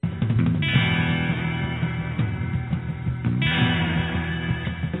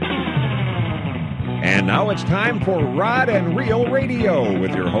And now it's time for Rod and Reel Radio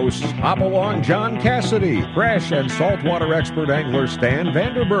with your hosts Hopalong John Cassidy, fresh and saltwater expert angler Stan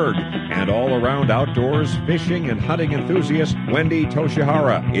Vanderberg, and all-around outdoors fishing and hunting enthusiast Wendy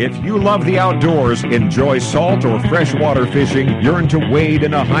Toshihara. If you love the outdoors, enjoy salt or freshwater fishing, yearn to wade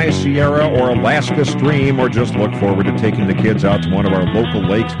in a high Sierra or Alaska stream, or just look forward to taking the kids out to one of our local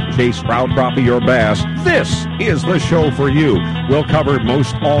lakes to chase trout, crappie, or bass, this is the show for you. We'll cover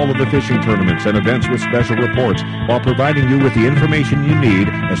most all of the fishing tournaments and events with special reports while providing you with the information you need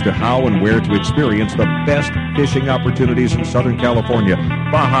as to how and where to experience the best fishing opportunities in Southern California,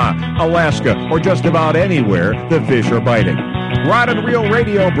 Baja, Alaska, or just about anywhere the fish are biting. Rod and Reel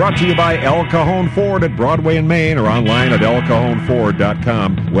Radio brought to you by El Cajon Ford at Broadway and Main, or online at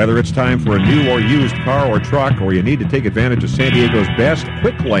elcajonford.com. Whether it's time for a new or used car or truck, or you need to take advantage of San Diego's best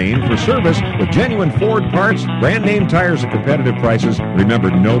quick lane for service with genuine Ford parts, brand name tires at competitive prices,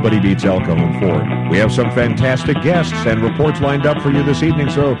 remember, nobody beats El Cajon Ford. We have some fantastic guests and reports lined up for you this evening,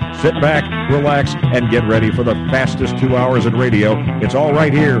 so sit back, relax, and get ready for the fastest 2 hours in radio. It's all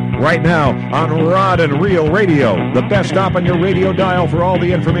right here, right now, on Rod and Reel Radio, the best stop on your radio dial for all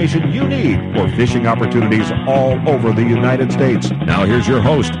the information you need for fishing opportunities all over the United States. Now here's your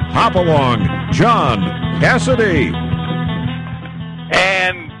host, Hopalong John Cassidy.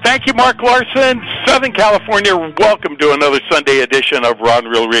 And thank you, Mark Larson. Southern California, welcome to another Sunday edition of Rod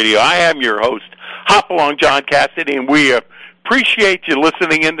and Reel Radio. I am your host, Hopalong John Cassidy, and we appreciate you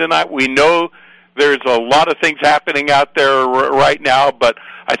listening in tonight. We know there's a lot of things happening out there right now, but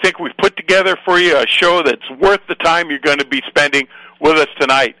I think we've put together for you a show that's worth the time you're going to be spending with us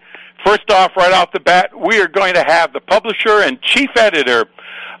tonight. First off, right off the bat, we are going to have the publisher and chief editor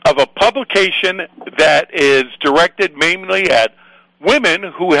of a publication that is directed mainly at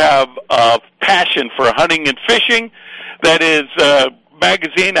women who have a passion for hunting and fishing. That is a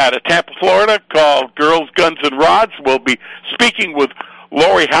magazine out of Tampa, Florida, called Girls, Guns, and Rods. We'll be speaking with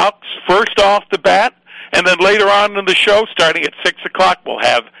Lori Houcks first off the bat, and then later on in the show, starting at 6 o'clock, we'll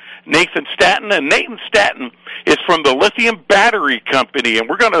have Nathan Staton. And Nathan Staton is from the Lithium Battery Company, and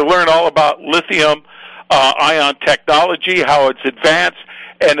we're going to learn all about lithium-ion technology, how it's advanced,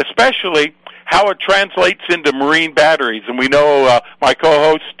 and especially how it translates into marine batteries. And we know my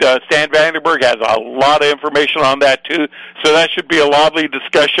co-host, Stan Vanderberg, has a lot of information on that, too, so that should be a lively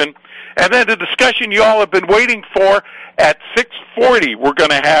discussion. And then the discussion you all have been waiting for at 6:40, we're going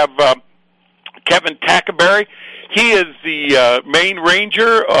to have Kevin Tackaberry. He is the main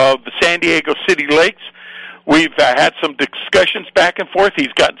ranger of the San Diego City Lakes. We've had some discussions back and forth.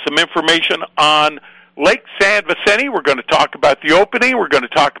 He's gotten some information on Lake San Vicente. We're going to talk about the opening. We're going to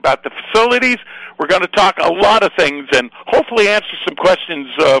talk about the facilities. We're going to talk a lot of things and hopefully answer some questions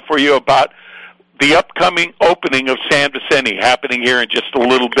for you about the upcoming opening of San Vicente happening here in just a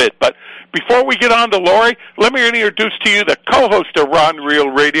little bit. But before we get on to Lori, let me introduce to you the co-host of Rod and Reel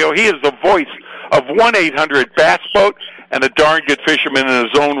Radio. He is the voice of 1-800 Bass Boat and a darn good fisherman in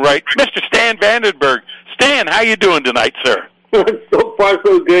his own right, Mr. Stan Vandenberg. Stan, how you doing tonight, sir? So far,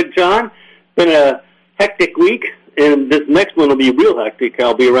 so good, John. Been a hectic week, and this next one will be real hectic.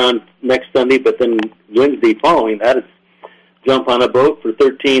 I'll be around next Sunday, but then Wednesday following that is jump on a boat for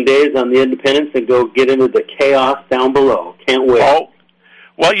 13 days on the Independence and go get into the chaos down below. Can't wait. Oh,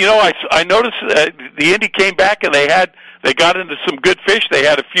 well, you know, I noticed the Indy came back and they got into some good fish. They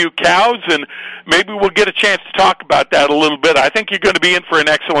had a few cows, and maybe we'll get a chance to talk about that a little bit. I think you're going to be in for an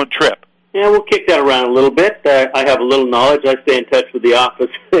excellent trip. Yeah, we'll kick that around a little bit. I have a little knowledge. I stay in touch with the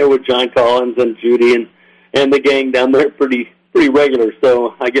office there with John Collins and Judy and the gang down there pretty regular,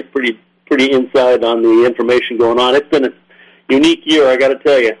 so I get pretty inside on the information going on. It's been a unique year, I got to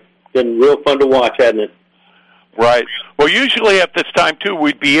tell you. It's been real fun to watch, hasn't it? Right. Well, usually at this time, too,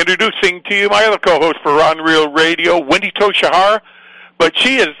 we'd be introducing to you my other co-host for Rod and Reel Radio, Wendy Toshihara, but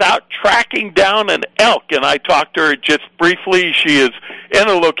she is out tracking down an elk, and I talked to her just briefly. She is in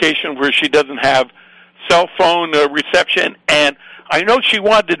a location where she doesn't have cell phone reception, and I know she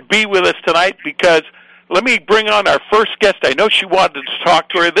wanted to be with us tonight because let me bring on our first guest. I know she wanted to talk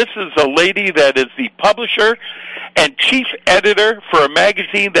to her. This is a lady that is the publisher and chief editor for a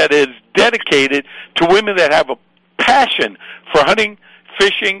magazine that is dedicated to women that have a passion for hunting,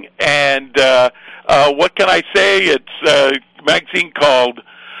 fishing, and what can I say? It's a magazine called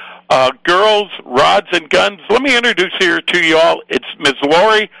Girls, Rods, and Guns. Let me introduce here to you all. It's Ms.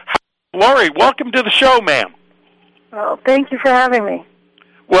 Lori. Lori, welcome to the show, ma'am. Well, thank you for having me.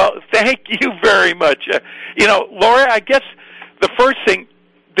 Well, thank you very much. Lori, I guess the first thing,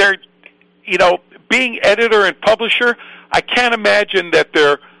 being editor and publisher, I can't imagine that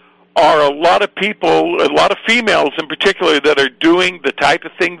there are a lot of people, a lot of females in particular, that are doing the type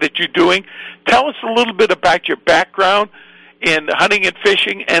of thing that you're doing. Tell us a little bit about your background in hunting and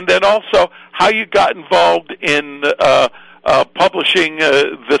fishing, and then also how you got involved in publishing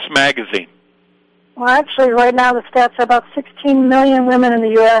this magazine. Well, actually, right now the stats are about 16 million women in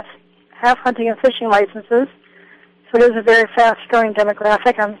the U.S. have hunting and fishing licenses. So it is a very fast-growing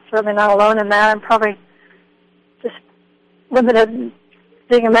demographic. I'm certainly not alone in that. I'm probably just limited in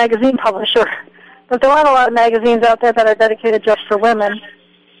being a magazine publisher. But there aren't a lot of magazines out there that are dedicated just for women.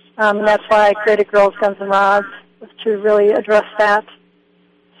 And that's why I created Girls, Guns, and Rods, was to really address that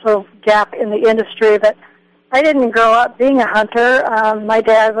sort of gap in the industry. But I didn't grow up being a hunter. My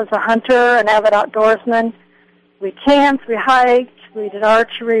dad was a hunter, an avid outdoorsman. We camped, we hiked, we did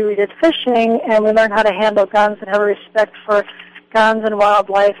archery, we did fishing, and we learned how to handle guns and have a respect for guns and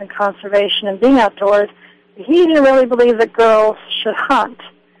wildlife and conservation and being outdoors. He didn't really believe that girls should hunt.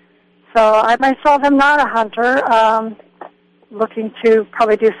 So I myself am not a hunter, looking to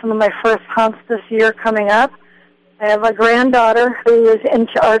probably do some of my first hunts this year coming up. I have a granddaughter who is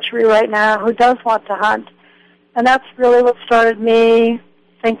into archery right now who does want to hunt. And that's really what started me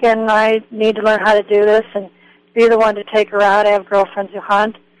thinking I need to learn how to do this and be the one to take her out. I have girlfriends who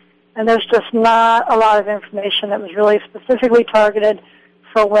hunt. And there's just not a lot of information that was really specifically targeted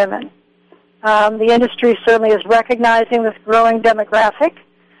for women. The industry certainly is recognizing this growing demographic.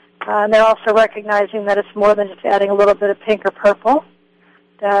 And they're also recognizing that it's more than just adding a little bit of pink or purple.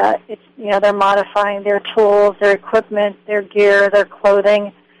 It's, they're modifying their tools, their equipment, their gear, their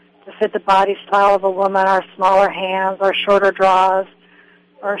clothing to fit the body style of a woman, our smaller hands, our shorter draws,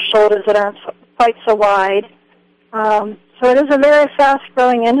 our shoulders that aren't quite so wide. So it is a very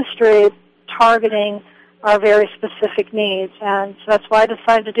fast-growing industry targeting our very specific needs. And so that's why I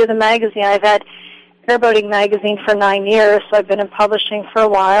decided to do the magazine. I've had Airboating magazine for 9 years, so I've been in publishing for a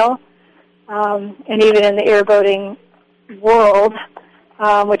while. And even in the airboating world,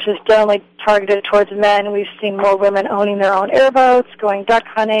 which is generally targeted towards men, we've seen more women owning their own airboats, going duck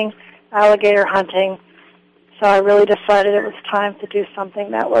hunting, alligator hunting. So I really decided it was time to do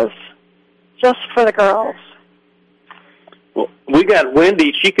something that was just for the girls. Well, we got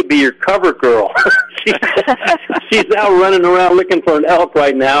Wendy. She could be your cover girl. She's out running around looking for an elk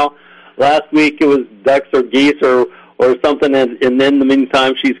right now. Last week it was ducks or geese or something, and then in the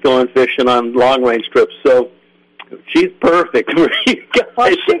meantime she's going fishing on long-range trips. So she's perfect for you guys.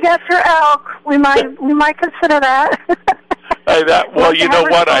 Well, she gets her elk. We might consider that. Well, you know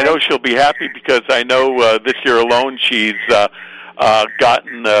what? I know she'll be happy because I know this year alone she's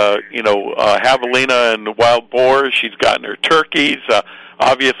gotten javelina and wild boars. She's gotten her turkeys.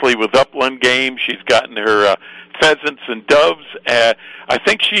 Obviously, with upland game, she's gotten her pheasants and doves. I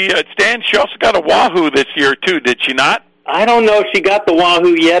think Stan, she also got a wahoo this year too. Did she not? I don't know if she got the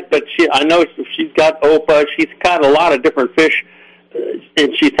wahoo yet, but I know she's got opa. She's caught a lot of different fish,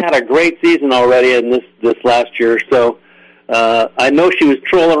 and she's had a great season already in this last year. So I know she was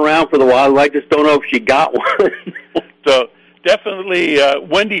trolling around for the wahoo. I just don't know if she got one. So definitely,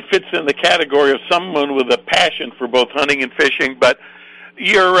 Wendy fits in the category of someone with a passion for both hunting and fishing. But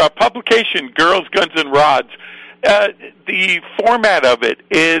your publication, Girls, Guns, and Rods, the format of it,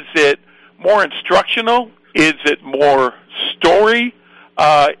 is it more instructional? Is it more story?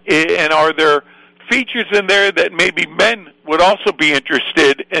 And are there features in there that maybe men would also be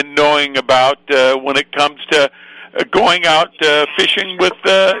interested in knowing about when it comes to going out fishing with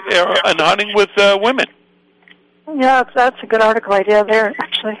and hunting with women? Yeah, that's a good article idea there,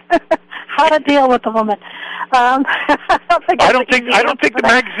 actually. How to deal with a woman. I don't think the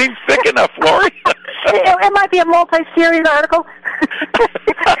magazine's thick enough, Lori. It might be a multi-series article.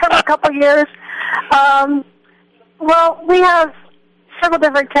 Cover a couple years. Well, we have several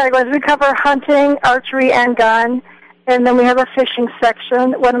different categories. We cover hunting, archery, and gun, and then we have a fishing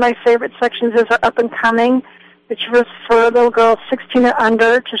section. One of my favorite sections is our Up and Coming, which was for little girls 16 and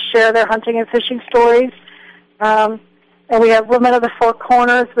under to share their hunting and fishing stories. And we have Women of the Four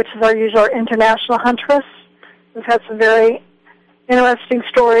Corners, which is our usual international huntress. We've had some very interesting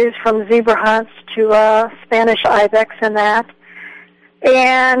stories from zebra hunts to Spanish ibex and that.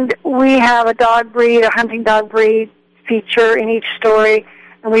 And we have a dog breed, a hunting dog breed feature in each story.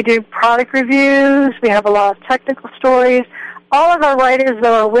 And we do product reviews. We have a lot of technical stories. All of our writers,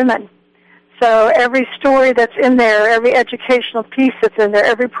 though, are women. So every story that's in there, every educational piece that's in there,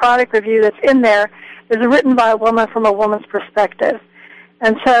 every product review that's in there is written by a woman from a woman's perspective.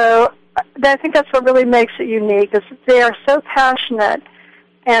 And so I think that's what really makes it unique, is they are so passionate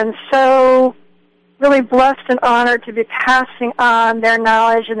and so really blessed and honored to be passing on their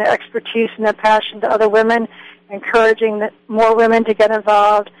knowledge and their expertise and their passion to other women, encouraging more women to get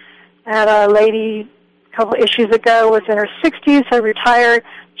involved. had a lady a couple issues ago, was in her 60s, so retired,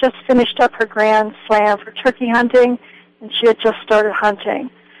 just finished up her Grand Slam for turkey hunting, and she had just started hunting.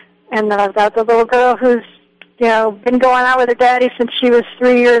 And then I've got the little girl who's, been going out with her daddy since she was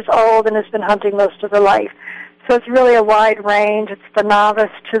 3 years old and has been hunting most of her life. So it's really a wide range. It's the novice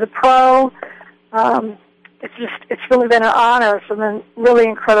to the pro. It's really been an honor. Some really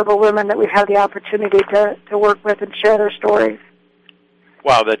incredible women that we've had the opportunity to work with and share their stories.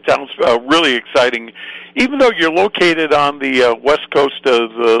 Wow, that sounds really exciting. Even though you're located on the west coast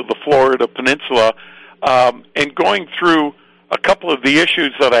of the Florida Peninsula, and going through a couple of the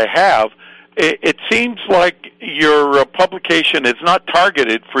issues that I have, it seems like your publication is not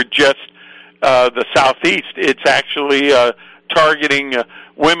targeted for just the Southeast. It's actually targeting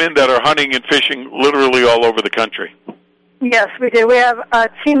women that are hunting and fishing literally all over the country. Yes, we do. We have a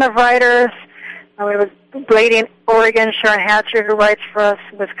team of writers. We have a lady in Oregon, Sharon Hatcher, who writes for us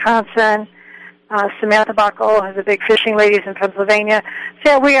in Wisconsin. Samantha Buckle has the big fishing ladies in Pennsylvania.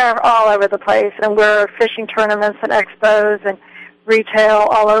 So we are all over the place, and we're fishing tournaments and expos and retail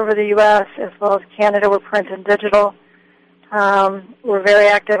all over the U.S. as well as Canada. We're print and digital. We're very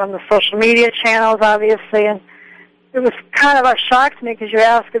active on the social media channels, obviously, and it was kind of a shock to me because you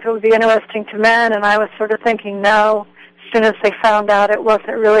asked if it would be interesting to men, and I was sort of thinking no. As soon as they found out it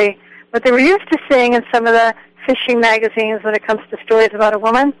wasn't really what they were used to seeing in some of the fishing magazines when it comes to stories about a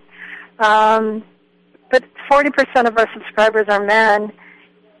woman. But 40% of our subscribers are men,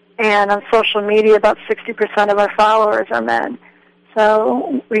 and on social media, about 60% of our followers are men.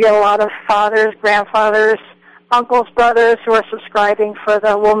 So we get a lot of fathers, grandfathers, uncles, brothers who are subscribing for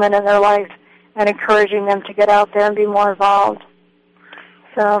the woman in their life and encouraging them to get out there and be more involved.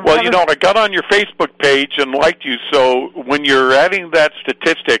 So, well, I got on your Facebook page and liked you, so when you're adding that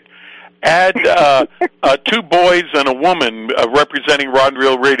statistic, add 2 boys and a woman representing Rod and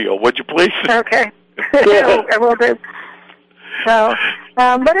Reel Radio, would you please? Okay. I will do. So,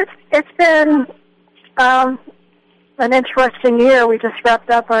 but it's been an interesting year. We just wrapped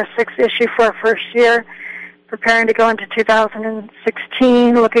up our 6th issue for our first year, preparing to go into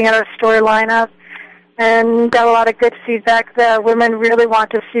 2016, looking at our story lineup, and got a lot of good feedback that women really want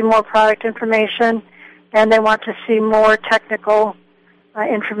to see more product information, and they want to see more technical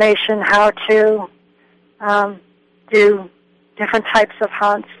information, how to do different types of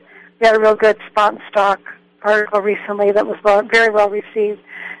hunts. We had a real good spot and stock article recently that was very well received.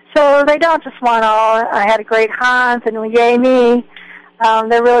 So they don't just want I had a great hunt and yay me.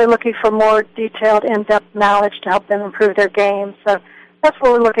 They're really looking for more detailed, in-depth knowledge to help them improve their game. So that's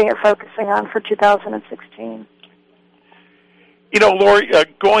what we're looking at focusing on for 2016. Lori,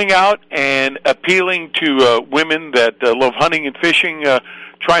 going out and appealing to women that love hunting and fishing,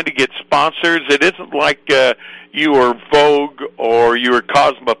 trying to get sponsors, it isn't like you are Vogue or you are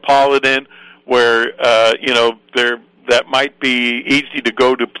Cosmopolitan where, that might be easy to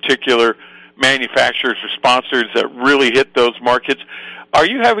go to particular manufacturers or sponsors that really hit those markets. Are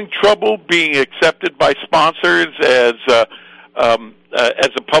you having trouble being accepted by sponsors as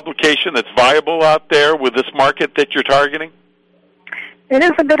a publication that's viable out there with this market that you're targeting? It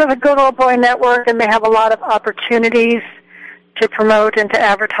is a bit of a good old boy network, and they have a lot of opportunities to promote and to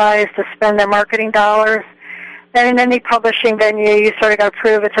advertise, to spend their marketing dollars. And in any publishing venue, you sort of got to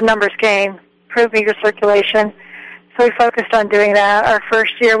prove it's a numbers game, prove meter circulation. So we focused on doing that. Our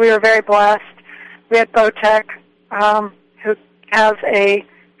first year, we were very blessed. We had Bowtech, who has a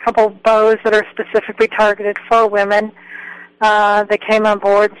couple bows that are specifically targeted for women. They came on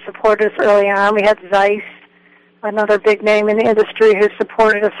board and supported us early on. We had Zeiss, another big name in the industry, who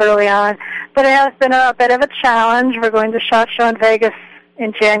supported us early on. But it has been a bit of a challenge. We're going to SHOT Show in Vegas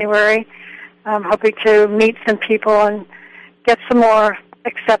in January. I'm hoping to meet some people and get some more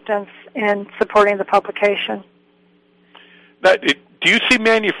acceptance in supporting the publication. Now, do you see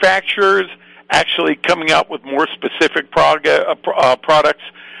manufacturers actually coming out with more specific products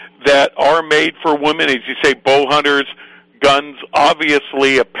that are made for women? As you say, bow hunters, guns,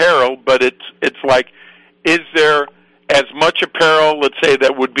 obviously apparel, but it's like, is there as much apparel, let's say,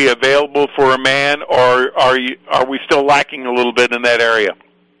 that would be available for a man, or are we still lacking a little bit in that area?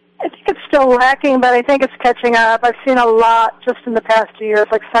 I think it's still lacking, but I think it's catching up. I've seen a lot just in the past 2 years,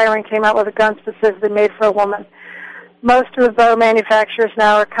 like Siren came out with a gun specifically made for a woman. Most of the bow manufacturers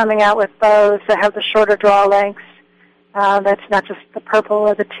now are coming out with bows that have the shorter draw lengths. That's not just the purple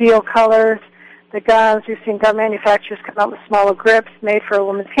or the teal colors. The guns, you've seen gun manufacturers come out with smaller grips made for a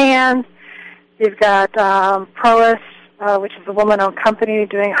woman's hand. You've got Proas, which is a woman-owned company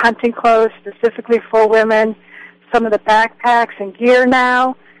doing hunting clothes specifically for women. Some of the backpacks and gear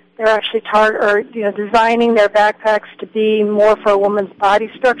now They're actually designing their backpacks to be more for a woman's body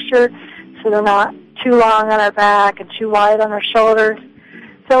structure, so they're not too long on our back and too wide on our shoulders.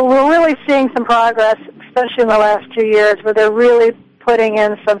 So we're really seeing some progress, especially in the last 2 years, where they're really putting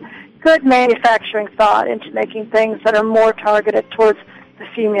in some good manufacturing thought into making things that are more targeted towards the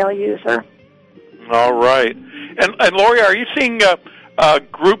female user. All right. And Lori, are you seeing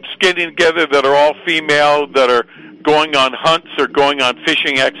groups getting together that are all female, that are going on hunts or going on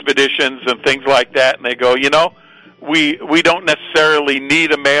fishing expeditions and things like that, and they go, we don't necessarily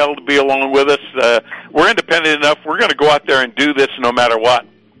need a male to be along with us. We're independent enough. We're going to go out there and do this no matter what.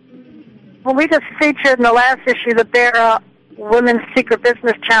 Well, we just featured in the last issue the Bear Women's Secret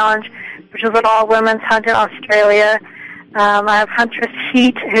Business Challenge, which is an all-women's hunt in Australia. I have Huntress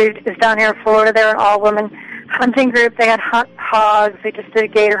Heat, who is down here in Florida. They're an all-women hunting group. They had hunt hogs. They just did a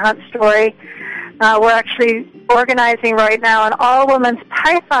gator hunt story. We're actually organizing right now an all-women's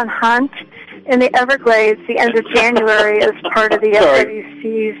python hunt in the Everglades the end of January as part of the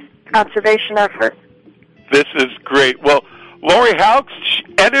FWC's conservation effort. This is great. Well, Lori Houcks,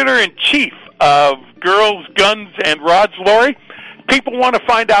 editor-in-chief of Girls, Guns, and Rods. Lori, people want to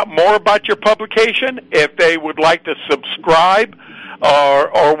find out more about your publication, if they would like to subscribe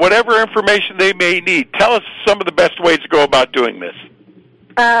or whatever information they may need. Tell us some of the best ways to go about doing this.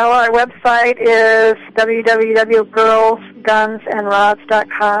 Our website is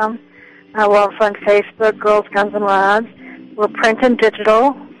www.girlsgunsandrods.com. We're also on Facebook, Girls, Guns, and Rods. We're print and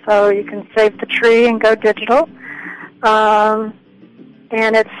digital, so you can save the tree and go digital. And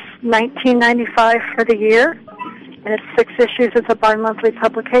it's $19.95 for the year, and it's 6 issues. It's a bi-monthly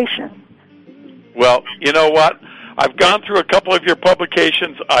publication. Well, you know what? I've gone through a couple of your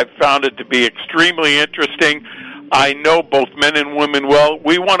publications. I've found it to be extremely interesting. I know both men and women well.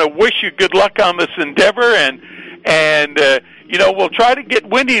 We want to wish you good luck on this endeavor, and we'll try to get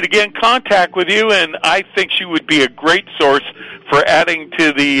Wendy to get in contact with you, and I think she would be a great source for adding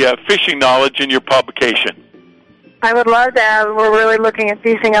to the fishing knowledge in your publication. I would love that. We're really looking at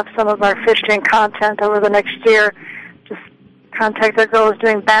beefing up some of our fishing content over the next year. Just contact our girl who's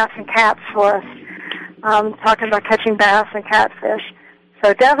doing bass and cats for us, talking about catching bass and catfish.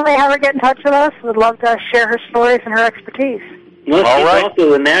 So definitely have her get in touch with us. We'd love to share her stories and her expertise. Well, she's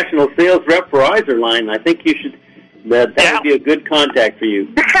also the national sales rep for Izorline. I think you should. That would be a good contact for you.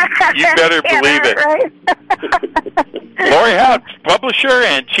 You better believe it. Right? Lori Houcks, publisher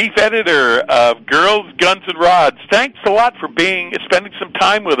and chief editor of Girls, Guns, and Rods. Thanks a lot for spending some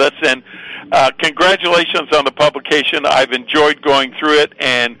time with us, and congratulations on the publication. I've enjoyed going through it,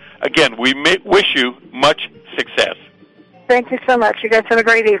 and again, we wish you much success. Thank you so much. You guys have a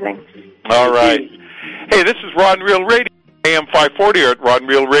great evening. All right. Hey, this is Rod and Reel Radio, AM 540 or at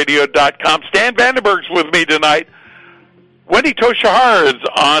rodandreelradio.com. Stan Vandenberg's with me tonight. Wendy Toshihara is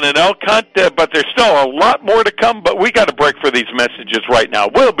on an elk hunt, but there's still a lot more to come, but we got a break for these messages right now.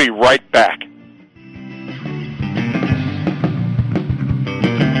 We'll be right back.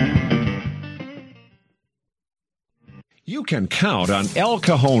 You can count on El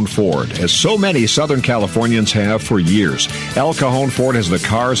Cajon Ford, as so many Southern Californians have for years. El Cajon Ford has the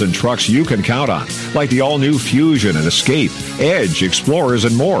cars and trucks you can count on, like the all-new Fusion and Escape, Edge, Explorers,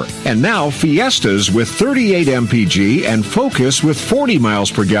 and more. And now Fiestas with 38 mpg and Focus with 40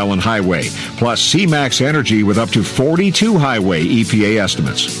 miles per gallon highway, plus C-Max Energy with up to 42 highway EPA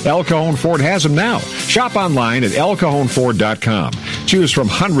estimates. El Cajon Ford has them now. Shop online at elcajonford.com. Choose from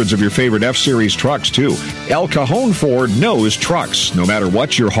hundreds of your favorite F-Series trucks, too. El Cajon Ford knows trucks, no matter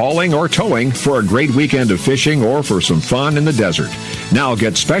what you're hauling or towing, for a great weekend of fishing or for some fun in the desert. Now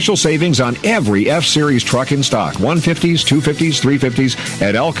get special savings on every F-Series truck in stock, 150s, 250s, 350s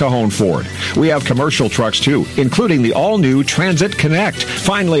at El Cajon Ford. We have commercial trucks too, including the all-new Transit Connect.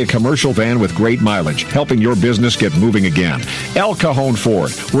 Finally, a commercial van with great mileage, helping your business get moving again. El Cajon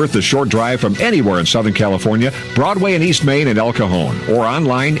Ford, worth the short drive from anywhere in Southern California, Broadway and East Main at El Cajon, or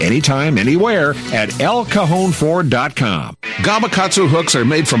online anytime, anywhere at elcajonford.com. Gamakatsu hooks are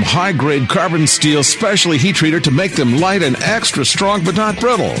made from high-grade carbon steel specially heat-treated to make them light and extra strong but not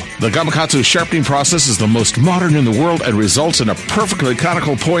brittle. The Gamakatsu sharpening process is the most modern in the world and results in a perfectly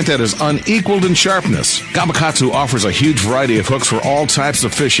conical point that is unequaled in sharpness. Gamakatsu offers a huge variety of hooks for all types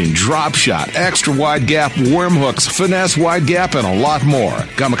of fishing: drop shot, extra wide gap, worm hooks, finesse wide gap, and a lot more.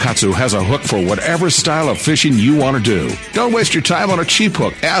 Gamakatsu has a hook for whatever style of fishing you want to do. Don't waste your time on a cheap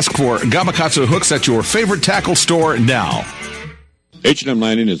hook. Ask for Gamakatsu hooks at your favorite tackle store now. H&M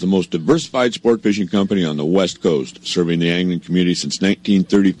Landing is the most diversified sport fishing company on the West Coast. Serving the angling community since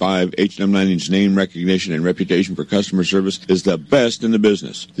 1935, H&M Landing's name recognition and reputation for customer service is the best in the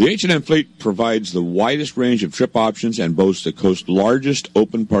business. The H&M fleet provides the widest range of trip options and boasts the coast's largest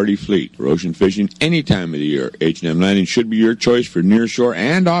open party fleet. For ocean fishing any time of the year, H&M Landing should be your choice for nearshore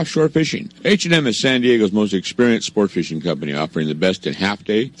and offshore fishing. H&M is San Diego's most experienced sport fishing company, offering the best in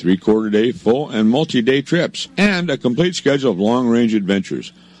half-day, three-quarter-day, full, and multi-day trips, and a complete schedule of long-range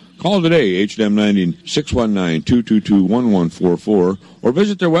adventures. Call today, H&M Landing, 619-222-1144, or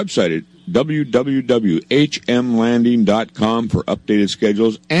visit their website at www.hmlanding.com for updated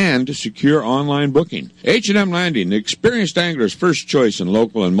schedules and secure online booking. H&M Landing, the experienced angler's first choice in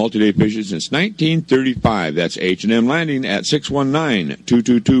local and multi-day fishing since 1935. That's H&M Landing at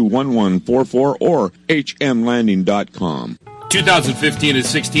 619-222-1144 or hmlanding.com. 2015 and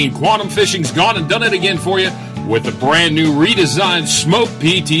 16, Quantum Fishing's gone and done it again for you with the brand new redesigned Smoke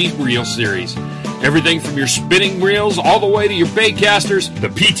PT Reel Series. Everything from your spinning reels all the way to your bait casters. The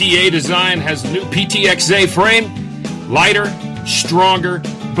PTA design has the new PTXA frame. Lighter, stronger,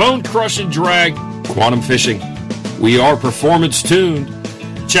 bone-crushing drag. Quantum Fishing. We are performance tuned.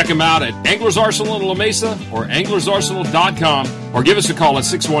 Check them out at Anglers Arsenal in La Mesa or anglersarsenal.com or give us a call at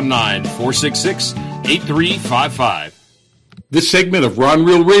 619-466-8355. This segment of Rod and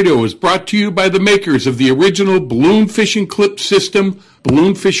Reel Radio is brought to you by the makers of the original balloon fishing clip system,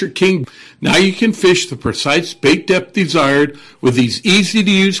 Balloon Fisher King. Now you can fish the precise bait depth desired with these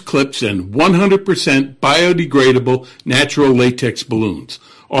easy-to-use clips and 100% biodegradable natural latex balloons.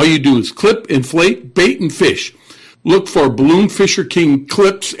 All you do is clip, inflate, bait, and fish. Look for Balloon Fisher King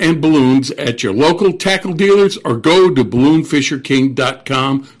clips and balloons at your local tackle dealers or go to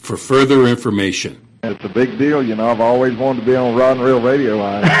balloonfisherking.com for further information. It's a big deal, you know. I've always wanted to be on Rod and Reel Radio.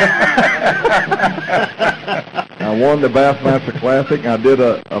 I won the Bassmaster Classic. I did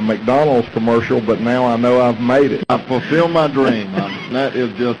a McDonald's commercial, but now I know I've made it. I've fulfilled my dream. That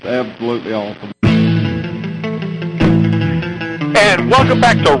is just absolutely awesome. And welcome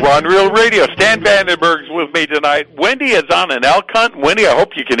back to Rod and Reel Radio. Stan Vandenberg's with me tonight. Wendy is on an elk hunt. Wendy, I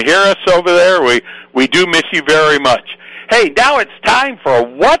hope you can hear us over there. We do miss you very much. Hey, now it's time for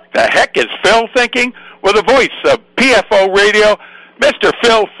What the Heck is Phil Thinking? With the voice of PFO Radio, Mr.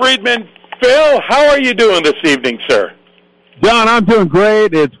 Phil Friedman. Phil, how are you doing this evening, sir? John, I'm doing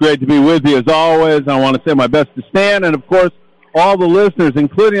great. It's great to be with you as always. I want to say my best to Stan and, of course, all the listeners,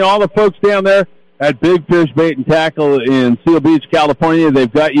 including all the folks down there at Big Fish Bait and Tackle in Seal Beach, California. They've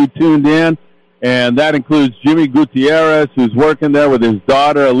got you tuned in, and that includes Jimmy Gutierrez, who's working there with his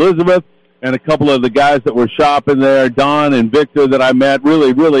daughter, Elizabeth, and a couple of the guys that were shopping there, Don and Victor that I met,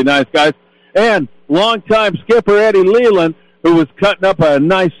 really, really nice guys. And longtime skipper Eddie Leland, who was cutting up a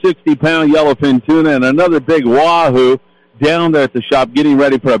nice 60-pound yellowfin tuna and another big wahoo down there at the shop, getting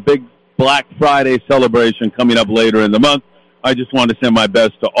ready for a big Black Friday celebration coming up later in the month. I just want to send my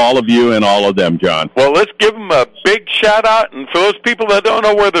best to all of you and all of them, John. Well, let's give them a big shout-out. And for those people that don't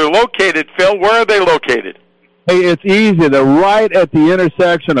know where they're located, Phil, where are they located? Hey, it's easy. They're right at the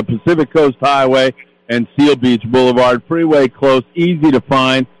intersection of Pacific Coast Highway and Seal Beach Boulevard. Freeway close, easy to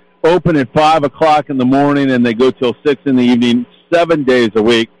find. Open at 5 o'clock in the morning, and they go till 6 in the evening, 7 days a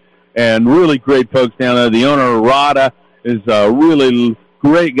week. And really great folks down there. The owner, Rada, is a really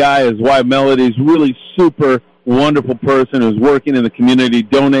great guy. His wife, Melody's really super wonderful person who's working in the community,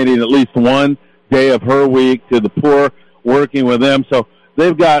 donating at least one day of her week to the poor, working with them. So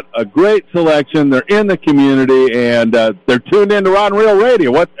they've got a great selection. They're in the community, and they're tuned in to Rod and Reel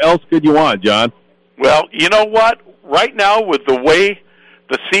Radio. What else could you want, John? Well, you know what? Right now, with the way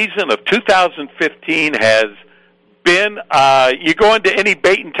the season of 2015 has been, you go into any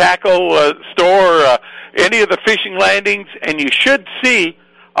bait and tackle store, any of the fishing landings, and you should see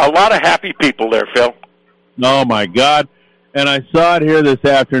a lot of happy people there, Phil. Oh, my God. And I saw it here this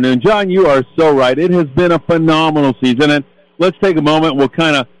afternoon. John, you are so right. It has been a phenomenal season, and let's take a moment. We'll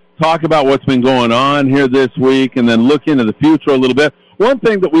kind of talk about what's been going on here this week and then look into the future a little bit. One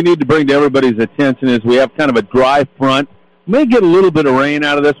thing that we need to bring to everybody's attention is we have kind of a dry front. We may get a little bit of rain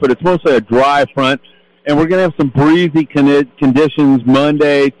out of this, but it's mostly a dry front. And we're going to have some breezy conditions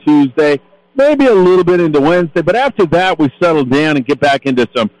Monday, Tuesday, maybe a little bit into Wednesday. But after that, we settle down and get back into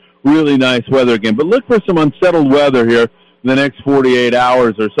some really nice weather again. But look for some unsettled weather here in the next 48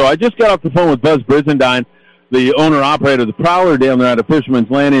 hours or so. I just got off the phone with Buzz Brizendine, the owner-operator of the Prowler down there at a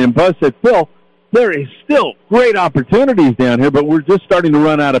Fisherman's Landing, and Buzz said, Phil, there is still great opportunities down here, but we're just starting to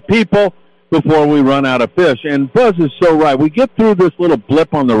run out of people before we run out of fish. And Buzz is so right. We get through this little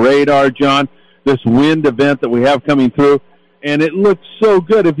blip on the radar, John, this wind event that we have coming through, and it looks so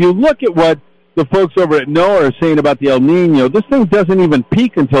good. If you look at what the folks over at NOAA are saying about the El Nino, this thing doesn't even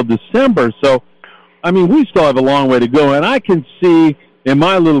peak until December. So, I mean, we still have a long way to go. And I can see in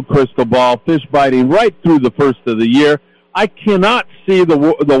my little crystal ball fish biting right through the first of the year. I cannot see the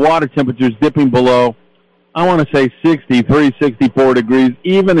water temperatures dipping below, I want to say 63, 64 degrees,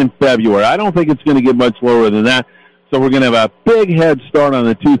 even in February. I don't think it's going to get much lower than that. So we're going to have a big head start on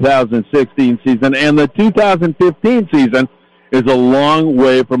the 2016 season, and the 2015 season is a long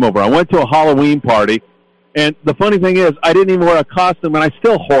way from over. I went to a Halloween party, and the funny thing is, I didn't even wear a costume, and I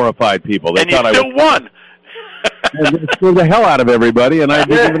still horrified people. They and you still won. And it scared the hell out of everybody, and I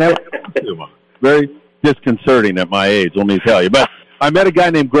didn't even have a costume on. Very disconcerting at my age, let me tell you. But I met a guy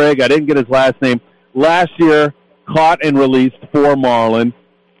named Greg. I didn't get his last name. Last year, caught and released 4 marlin.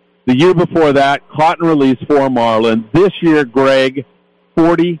 The year before that, caught and released 4 marlin. This year, Greg,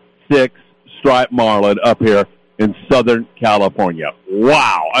 46 striped marlin up here in Southern California.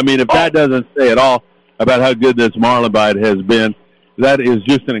 Wow. I mean, if that doesn't say it all about how good this marlin bite has been, that is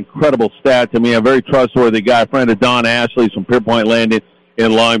just an incredible stat to me. A very trustworthy guy, friend of Don Ashley's from Pier Point Landing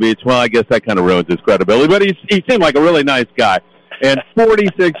in Long Beach. Well, I guess that kind of ruins his credibility, but he seemed like a really nice guy. And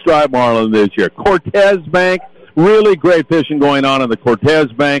 46 striped marlin this year. Cortez Bank, really great fishing going on the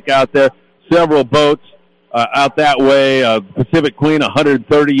Cortez Bank out there. Several boats out that way. Pacific Queen,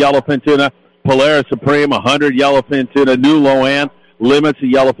 130 yellowfin tuna. Polaris Supreme, 100 yellowfin tuna. New Loan, limits of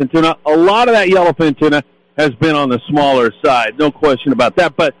yellowfin tuna. A lot of that yellowfin tuna has been on the smaller side, no question about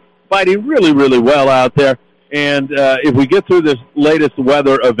that, but fighting really, really well out there. And if we get through this latest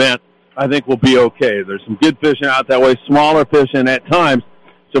weather event, I think we'll be okay. There's some good fishing out that way, smaller fishing at times,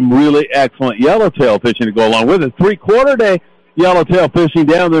 some really excellent yellowtail fishing to go along with it. 3/4 day yellowtail fishing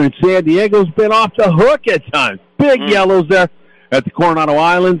down there in San Diego's been off the hook at times. Big yellows there at the Coronado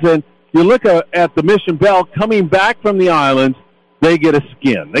Islands. And you look at the Mission Belle coming back from the islands, they get a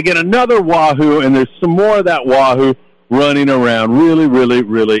skin. They get another wahoo, and there's some more of that wahoo running around. Really, really,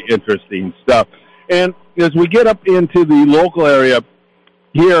 really interesting stuff. And as we get up into the local area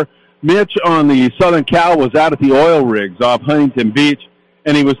here, Mitch on the Southern Cal was out at the oil rigs off Huntington Beach,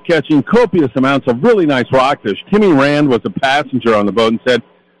 and he was catching copious amounts of really nice rockfish. Timmy Rand was a passenger on the boat and said,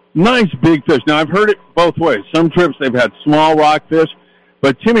 nice big fish. Now, I've heard it both ways. Some trips they've had small rockfish,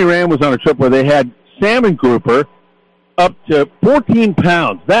 but Timmy Rand was on a trip where they had salmon grouper up to 14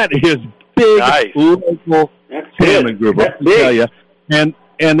 pounds. That is big, nice. Local salmon grouper, I tell you.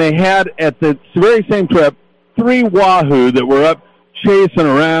 And they had, at the very same trip, 3 wahoo that were up chasing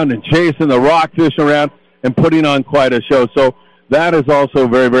around and chasing the rockfish around and putting on quite a show. So that is also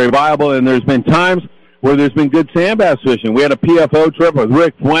very, very viable. And there's been times where there's been good sand bass fishing. We had a PFO trip with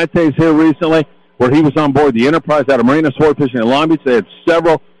Rick Fuentes here recently where he was on board the Enterprise out of Marina Sport Fishing in Long Beach. They had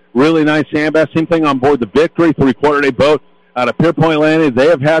several really nice sand bass. Same thing on board the Victory 3/4 day boat out of Pier Point Landing. They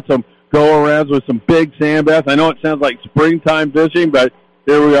have had some go-arounds with some big sand bass. I know it sounds like springtime fishing, but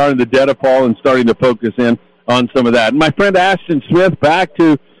here we are in the dead of fall and starting to focus in on some of that. And my friend Ashton Smith back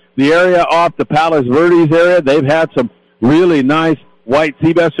to the area off the Palos Verdes area. They've had some really nice white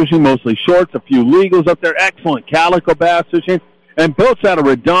sea bass fishing, mostly shorts, a few legals up there, excellent calico bass fishing, and boats out of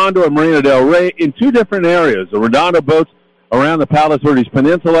Redondo and Marina del Rey in 2 different areas. The Redondo boats around the Palos Verdes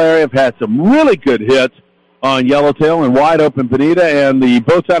Peninsula area have had some really good hits on yellowtail and wide open bonita, and the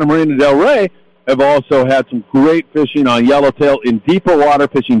boats out of Marina del Rey have also had some great fishing on yellowtail in deeper water,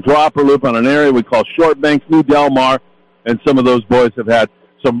 fishing dropper loop on an area we call Short Banks, New Del Mar, and some of those boys have had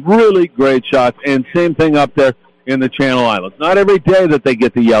some really great shots, and same thing up there in the Channel Islands. Not every day that they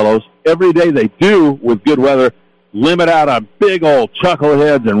get the yellows. Every day they do, with good weather, limit out on big old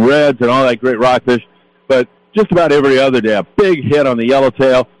chuckleheads and reds and all that great rockfish, but just about every other day, a big hit on the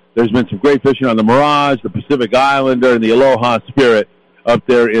yellowtail. There's been some great fishing on the Mirage, the Pacific Islander, and the Aloha Spirit up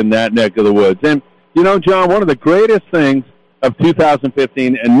there in that neck of the woods. And, you know, John, one of the greatest things of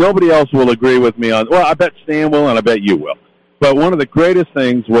 2015, and nobody else will agree with me on, well, I bet Stan will and I bet you will, but one of the greatest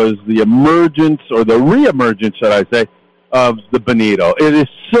things was the emergence, or the reemergence, should I say, of the bonito. It is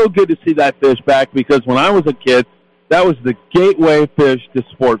so good to see that fish back, because when I was a kid, that was the gateway fish to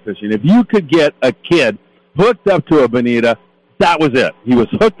sport fishing. If you could get a kid hooked up to a bonita, that was it. He was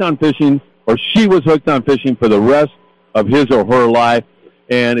hooked on fishing, or she was hooked on fishing for the rest of his or her life.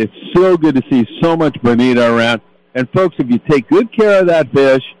 And it's so good to see so much bonita around. And, folks, if you take good care of that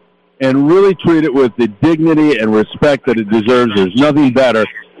fish and really treat it with the dignity and respect that it deserves, there's nothing better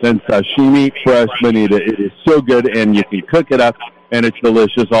than sashimi fresh bonita. It is so good, and you can cook it up, and it's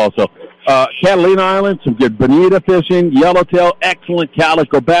delicious also. Catalina Island, some good bonita fishing. Yellowtail, excellent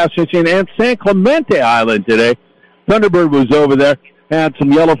calico bass fishing. And San Clemente Island today. Thunderbird was over there. had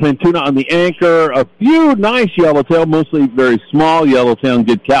some yellowfin tuna on the anchor, a few nice yellowtail, mostly very small yellowtail and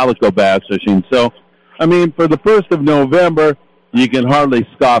good calico bass fishing. So, I mean, for the 1st of November, you can hardly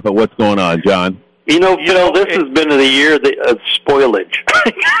scoff at what's going on, John. You know, Phil, this has been the year of spoilage.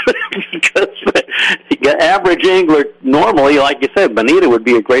 Because the average angler, normally, like you said, bonita would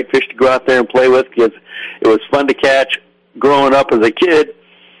be a great fish to go out there and play with because it was fun to catch. Growing up as a kid,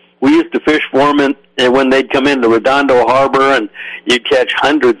 we used to fish for them, and when they'd come into Redondo Harbor, and you'd catch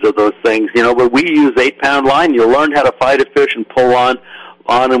hundreds of those things, you know. But we use 8-pound line. You learn how to fight a fish and pull on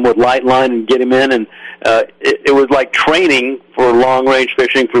them with light line and get him in, and it was like training for long-range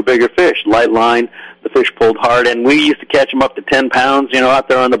fishing for bigger fish. Light line, the fish pulled hard, and we used to catch them up to 10 pounds, you know, out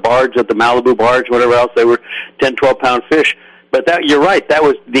there on the barge, at the Malibu barge, whatever else. They were 10, 12-pound fish. But that, you're right, that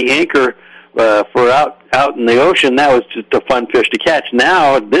was the anchor for out in the ocean. That was just a fun fish to catch.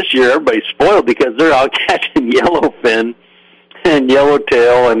 Now, this year, everybody's spoiled because they're out catching yellowfin and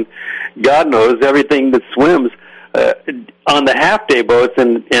yellowtail and God knows everything that swims on the half-day boats,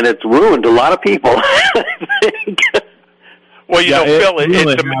 and it's ruined a lot of people, I think. Well, you know, Phil, it's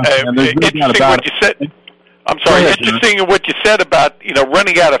interesting what you said. I'm sorry, interesting what you said about, you know,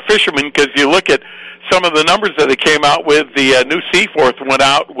 running out of fishermen, because you look at some of the numbers that they came out with. The New Seaforth went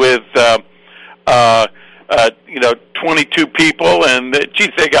out with, 22 people, and,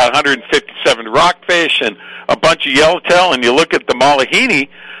 they got 157 rockfish and a bunch of yellowtail, and you look at the Malahini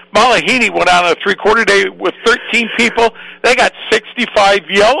went out on a 3/4 day with 13 people. They got 65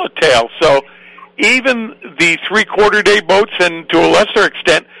 yellowtail. So even the 3/4 day boats, and to a lesser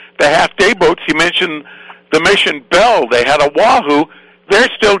extent the half-day boats, you mentioned the Mission Belle, they had a wahoo. They're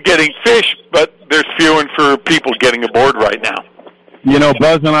still getting fish, but there's few and fewer people getting aboard right now. You know,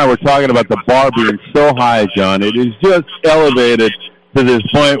 Buzz and I were talking about the bar being so high, John. It is just elevated to this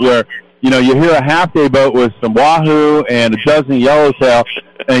point where, you know, you hear a half-day boat with some wahoo and a dozen yellowtail,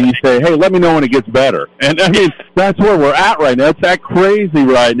 and you say, hey, let me know when it gets better. And, I mean, that's where we're at right now. It's that crazy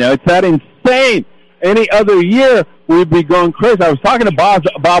right now. It's that insane. Any other year, we'd be going crazy. I was talking to Bob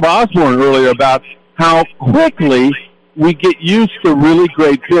Osborne earlier about how quickly we get used to really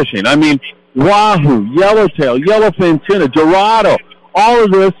great fishing. I mean, wahoo, yellowtail, yellowfin tuna, dorado, all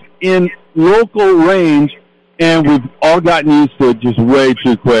of this in local range, and we've all gotten used to it just way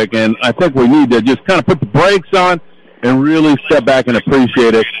too quick. And I think we need to just kind of put the brakes on and really step back and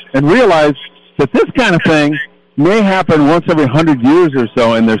appreciate it and realize that this kind of thing may happen once every 100 years or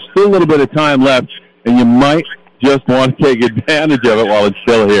so, and there's still a little bit of time left, and you might just want to take advantage of it while it's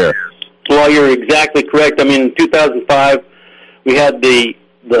still here. Well, you're exactly correct. I mean, in 2005, we had the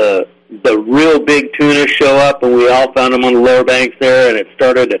real big tuna show up, and we all found them on the lower banks there, and it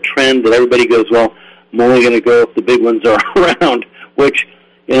started a trend that everybody goes, well, I'm only going to go if the big ones are around, which,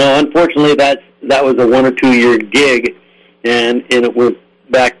 you know, unfortunately that was a 1 or 2 year gig, and it went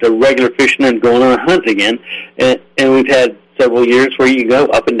back to regular fishing and going on a hunt again, and we've had several years where you go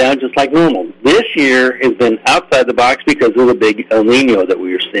up and down just like normal. This year has been outside the box because of the big El Nino that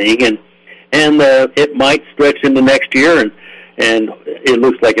we were seeing, and it might stretch into next year, and it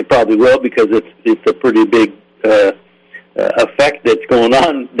looks like it probably will because it's a pretty big effect that's going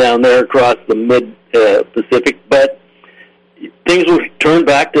on down there across the mid-Pacific. But things will turn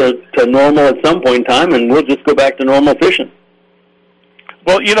back to normal at some point in time, and we'll just go back to normal fishing.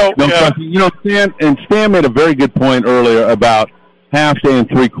 Well, Stan made a very good point earlier about half-day and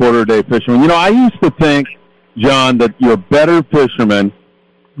 3/4 day fishermen. You know, I used to think, John, that your better fishermen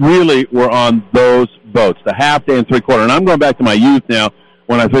really were on those boats, the half-day and 3/4. And I'm going back to my youth now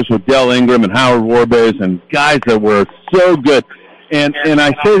when I fished with Del Ingram and Howard Warbase and guys that were so good. And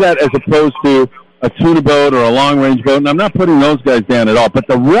I say that as opposed to a tuna boat or a long-range boat, and I'm not putting those guys down at all, but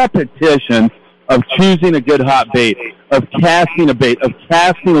the repetition of choosing a good hot bait, of casting a bait, of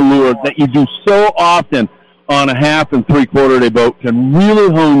casting a lure that you do so often on a half and 3/4 day boat can really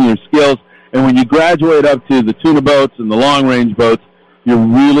hone your skills. And when you graduate up to the tuna boats and the long-range boats, you're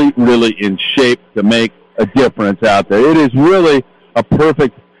really, really in shape to make a difference out there. It is really a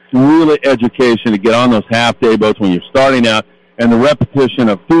perfect, really education to get on those half-day boats when you're starting out, and the repetition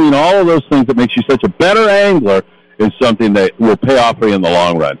of doing all of those things that makes you such a better angler is something that will pay off for you in the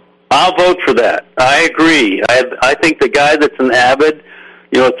long run. I'll vote for that. I agree. I think the guy that's an avid,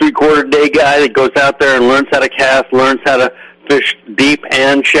 3/4 day guy that goes out there and learns how to cast, learns how to fish deep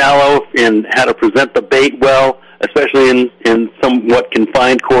and shallow, and how to present the bait well, especially in somewhat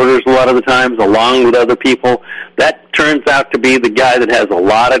confined quarters a lot of the times, along with other people, that turns out to be the guy that has a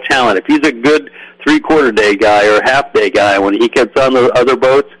lot of talent. If he's a good 3/4 day guy or half-day guy, when he gets on the other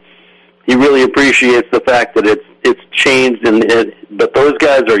boats, he really appreciates the fact that it's changed, but those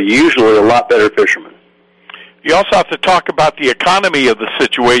guys are usually a lot better fishermen. You also have to talk about the economy of the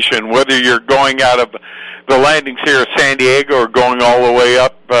situation, whether you're going out of the landings here at San Diego or going all the way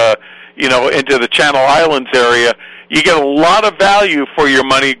up, into the Channel Islands area. You get a lot of value for your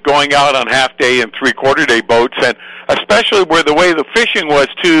money going out on half-day and three-quarter-day boats, and especially where the way the fishing was,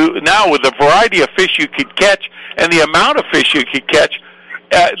 too, now with the variety of fish you could catch and the amount of fish you could catch,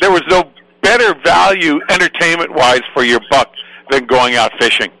 there was no better value entertainment-wise for your buck than going out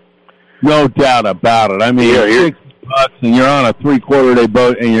fishing. No doubt about it. I mean, $60 and you're on a three-quarter-day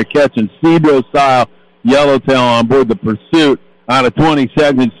boat and you're catching Cedro-style yellowtail on board the Pursuit out of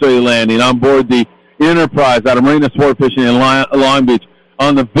 22nd Street Landing, on board the Enterprise out of Marina Sport Fishing in Long Beach,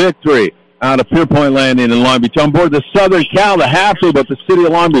 on the Victory out of Pierpoint Landing in Long Beach, on board the Southern Cal, the half-day boat, the City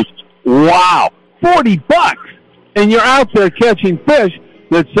of Long Beach. Wow, $40, and you're out there catching fish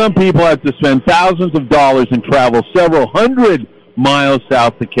that some people have to spend thousands of dollars and travel several hundred miles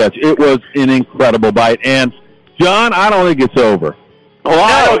south to catch. It was an incredible bite. And, John, I don't think it's over. Well,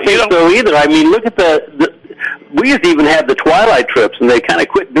 I don't think so either. I mean, look at we used to even have the twilight trips, and they kind of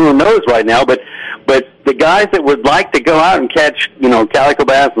quit doing those right now. But the guys that would like to go out and catch, calico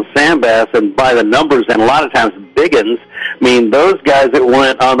bass and sand bass and by the numbers, and a lot of times big ones, I mean, those guys that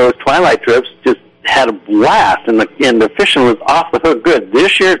went on those twilight trips just had a blast, and the fishing was off the hook good.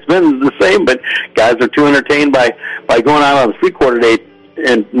 This year it's been the same, but guys are too entertained by going out on the three-quarter day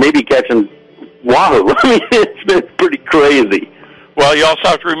and maybe catching wahoo. I mean, it's been pretty crazy. Well, you also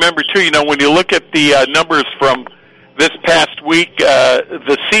have to remember, too, when you look at the numbers from this past week,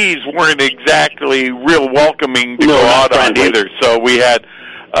 the seas weren't exactly real welcoming to go out on either. So we had,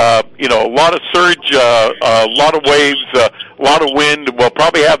 a lot of surge, a lot of waves, a lot of wind. We'll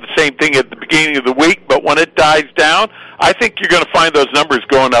probably have the same thing at the beginning of the week, but when it dies down, I think you're going to find those numbers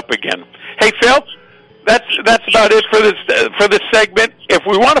going up again. Hey, Phil, that's about it for this segment. If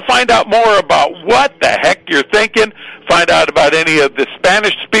we want to find out more about what the heck you're thinking, find out about any of the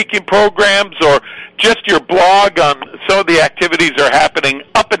Spanish-speaking programs or just your blog on some of the activities that are happening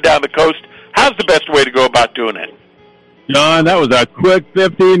up and down the coast, how's the best way to go about doing it? John, that was a quick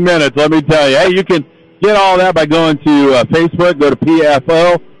 15 minutes, let me tell you. Hey, you can get all that by going to Facebook. Go to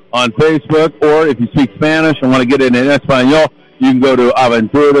PFO on Facebook, or if you speak Spanish and want to get it in Espanol, you can go to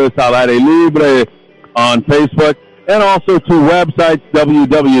Aventuras al Aire Libre on Facebook, and also to websites,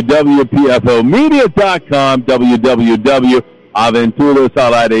 www.pfomedia.com,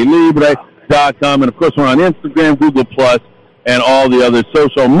 www.aventurasalairelibre.com, and of course we're on Instagram, Google+, and all the other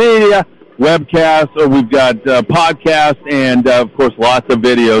social media, webcasts. We've got podcasts, and of course lots of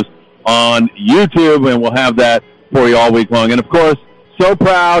videos on YouTube, and we'll have that for you all week long. And of course, so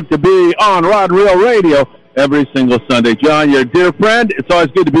proud to be on Rod and Reel Radio every single Sunday. John, you're a dear friend. It's always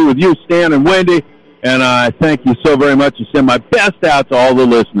good to be with you, Stan and Wendy. And I thank you so very much and send my best out to all the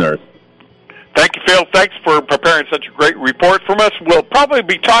listeners. Thank you, Phil. Thanks for preparing such a great report from us. We'll probably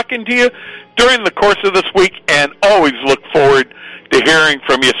be talking to you during the course of this week, and always look forward to hearing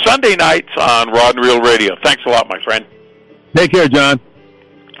from you Sunday nights on Rod and Reel Radio. Thanks a lot, my friend. Take care, John.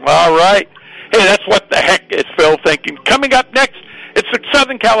 All right. Hey, that's What the Heck is Phil Thinking. Coming up next, it's the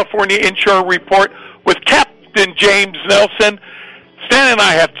Southern California Inshore Report with Captain James Nelson. Stan and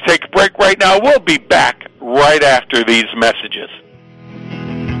I have to take a break right now. We'll be back right after these messages.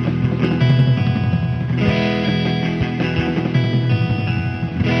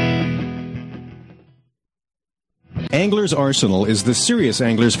 Angler's Arsenal is the serious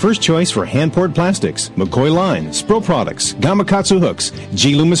angler's first choice for hand-poured plastics, McCoy line, Spro products, Gamakatsu hooks,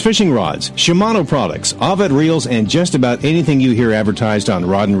 G. Loomis fishing rods, Shimano products, Avet reels, and just about anything you hear advertised on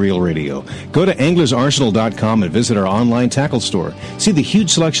Rod and Reel Radio. Go to anglersarsenal.com and visit our online tackle store. See the huge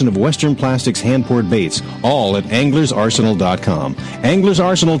selection of Western Plastics hand-poured baits, all at anglersarsenal.com. Angler's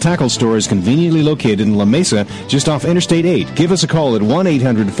Arsenal Tackle Store is conveniently located in La Mesa, just off Interstate 8. Give us a call at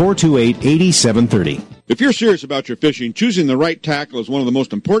 1-800-428-8730. If you're serious about your fishing, choosing the right tackle is one of the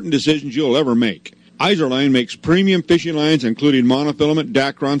most important decisions you'll ever make. Izorline makes premium fishing lines including monofilament,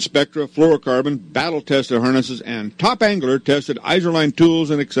 Dacron, Spectra, fluorocarbon, battle-tested harnesses, and top angler-tested Izorline tools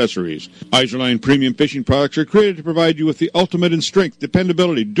and accessories. Izorline premium fishing products are created to provide you with the ultimate in strength,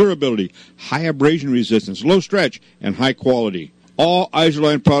 dependability, durability, high abrasion resistance, low stretch, and high quality. All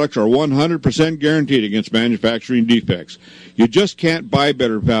Izorline products are 100% guaranteed against manufacturing defects. You just can't buy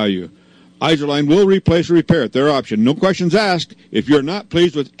better value. Izorline will replace or repair at their option. No questions asked if you're not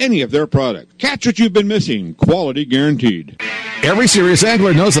pleased with any of their product. Catch what you've been missing. Quality guaranteed. Every serious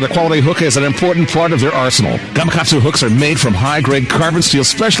angler knows that a quality hook is an important part of their arsenal. Gamakatsu hooks are made from high-grade carbon steel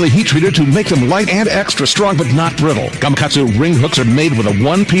specially heat-treated to make them light and extra strong but not brittle. Gamakatsu ring hooks are made with a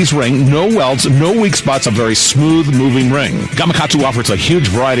one-piece ring, no welds, no weak spots, a very smooth-moving ring. Gamakatsu offers a huge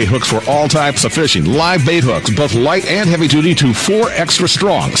variety of hooks for all types of fishing. Live bait hooks, both light and heavy-duty to 4 extra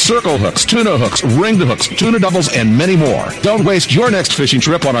strong. Circle hooks, tuna hooks, ringed hooks, tuna doubles, and many more. Don't waste your next fishing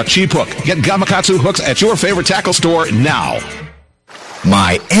trip on a cheap hook. Get Gamakatsu hooks at your favorite tackle store now.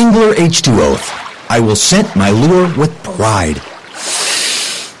 My Angler H2 Oath. I will scent my lure with pride.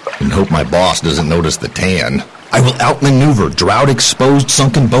 And hope my boss doesn't notice the tan. I will outmaneuver drought-exposed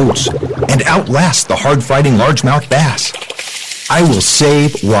sunken boats and outlast the hard-fighting largemouth bass. I will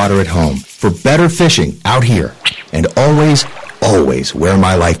save water at home for better fishing out here and always wear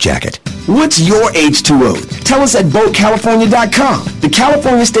my life jacket. What's your H2 Oath? Tell us at BoatCalifornia.com. The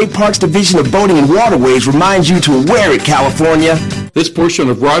California State Parks Division of Boating and Waterways reminds you to wear it, California. This portion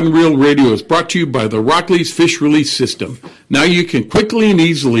of Rod and Reel Radio is brought to you by the Rockley's Fish Release System. Now you can quickly and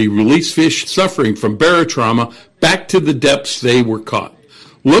easily release fish suffering from barotrauma back to the depths they were caught.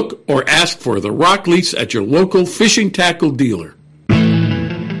 Look or ask for the Rockley's at your local fishing tackle dealer.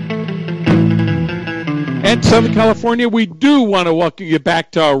 And Southern California, we do want to welcome you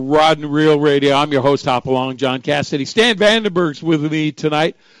back to Rod and Reel Radio. I'm your host, Hopalong John Cassidy. Stan Vandenberg's with me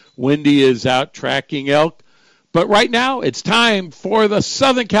tonight. Wendy is out tracking elk. But right now, it's time for the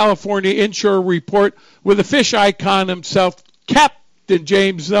Southern California Inshore Report with the fish icon himself, Captain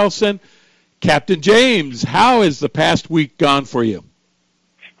James Nelson. Captain James, how has the past week gone for you?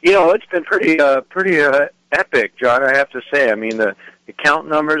 You know, it's been pretty epic, John, I have to say. I mean, the count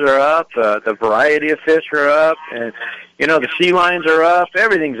numbers are up, the variety of fish are up, and, you know, the sea lions are up,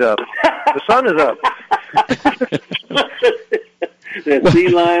 everything's up. The sun is up. The sea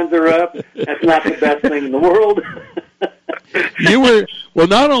lions are up. That's not the best thing in the world.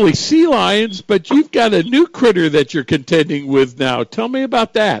 Not only sea lions, but you've got a new critter that you're contending with now. Tell me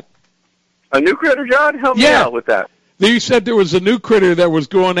about that. A new critter, John? Help me out with that. You said there was a new critter that was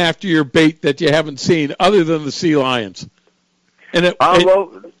going after your bait that you haven't seen other than the sea lions. And go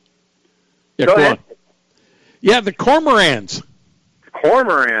ahead. Yeah, the cormorants.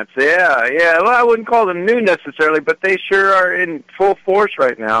 Cormorants, yeah. Well, I wouldn't call them new necessarily, but they sure are in full force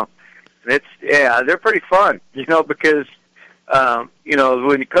right now. They're pretty fun, you know, because when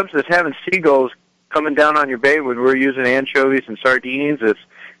it comes to having seagulls coming down on your bait when we're using anchovies and sardines, it's,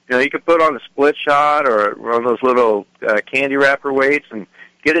 you know, you can put on a split shot or one of those little candy wrapper weights and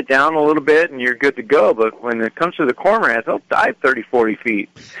get it down a little bit and you're good to go. But when it comes to the cormorants, they'll dive 30, 40 feet.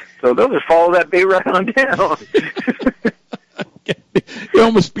 So they'll just follow that bait right on down. You're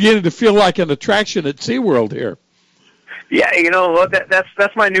almost beginning to feel like an attraction at SeaWorld here. Yeah, you know,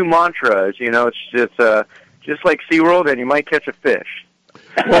 that's my new mantra. You know, it's just like SeaWorld, and you might catch a fish.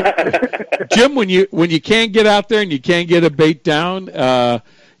 Well, Jim, when you can't get out there and you can't get a bait down,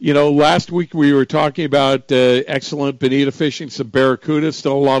 last week we were talking about excellent bonita fishing, some barracuda,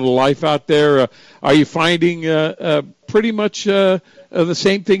 still a lot of life out there. Are you finding pretty much the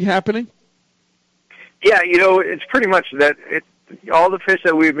same thing happening? Yeah, you know, it's pretty much that. All the fish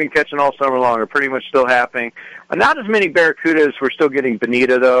that we've been catching all summer long are pretty much still happening. Not as many barracudas. We're still getting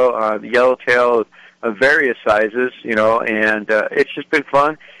bonita, though, the yellowtail of various sizes, you know, and it's just been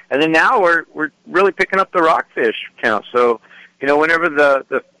fun. And then now we're really picking up the rockfish count. So, you know, whenever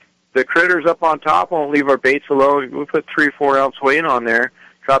the critters up on top won't leave our baits alone, we put 3-4 ounce weight on there,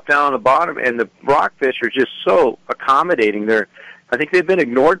 drop down on the bottom, and the rockfish are just so accommodating. I think they've been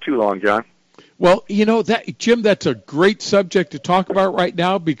ignored too long, John. Well, you know, Jim, that's a great subject to talk about right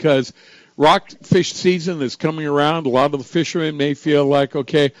now because rockfish season is coming around. A lot of the fishermen may feel like,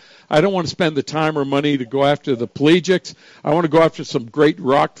 okay, I don't want to spend the time or money to go after the pelagics. I want to go after some great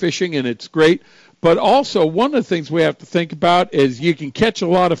rock fishing, and it's great. But also, one of the things we have to think about is you can catch a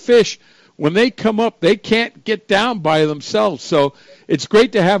lot of fish. When they come up, they can't get down by themselves. So it's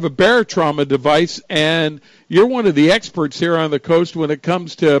great to have a barotrauma device, and you're one of the experts here on the coast when it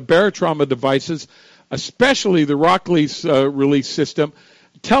comes to barotrauma devices, especially the Rockley's release system.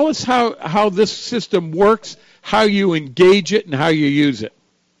 Tell us how this system works, how you engage it, and how you use it.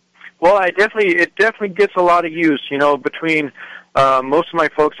 Well, it definitely gets a lot of use, you know, between most of my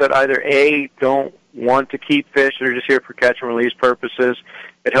folks that either A, don't want to keep fish, they're just here for catch and release purposes.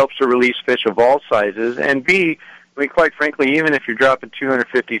 It helps to release fish of all sizes. And B, I mean, quite frankly, even if you're dropping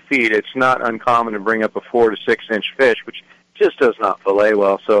 250 feet, it's not uncommon to bring up a 4 to 6 inch fish, which just does not fillet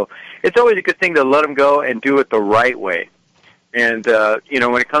well. So it's always a good thing to let them go and do it the right way. And,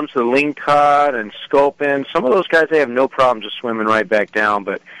 when it comes to lingcod and sculpin, some of those guys, they have no problem just swimming right back down.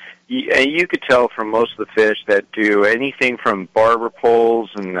 But you could tell from most of the fish that do anything from barber poles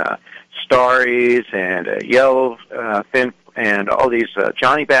and starries and yellow fin and all these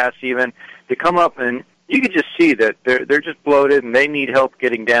Johnny Bass even, they come up and you can just see that they're just bloated and they need help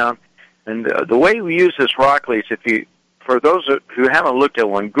getting down. And the way we use this rock leech, for those who haven't looked at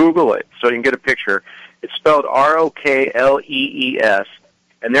one, Google it so you can get a picture. It's spelled ROKLEES,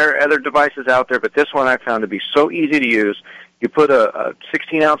 and there are other devices out there, but this one I found to be so easy to use. You put a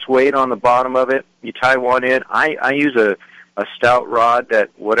 16-ounce weight on the bottom of it. You tie one in. I use a stout rod,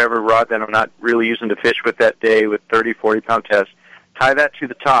 whatever rod that I'm not really using to fish with that day with 30, 40-pound test. Tie that to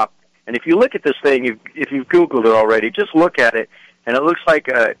the top. And if you look at this thing, if you've Googled it already, just look at it, and it looks like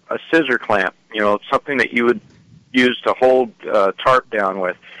a scissor clamp, something that you would use to hold tarp down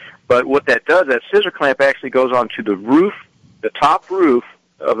with. But what that does, that scissor clamp actually goes onto the roof, the top roof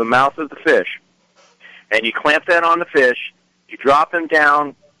of the mouth of the fish. And you clamp that on the fish, you drop him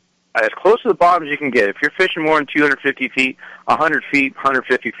down as close to the bottom as you can get. If you're fishing more than 250 feet, 100 feet,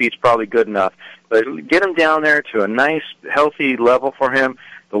 150 feet is probably good enough. But get him down there to a nice, healthy level for him.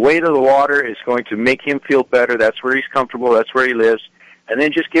 The weight of the water is going to make him feel better. That's where he's comfortable. That's where he lives. And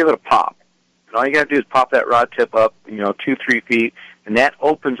then just give it a pop. And all you got to do is pop that rod tip up, 2-3 feet, and that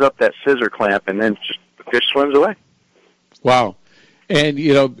opens up that scissor clamp, and then just the fish swims away. Wow. And,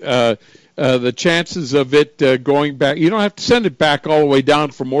 the chances of it going back, you don't have to send it back all the way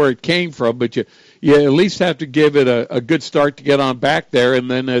down from where it came from, but you at least have to give it a good start to get on back there,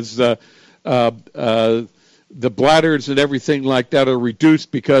 and then as the bladders and everything like that are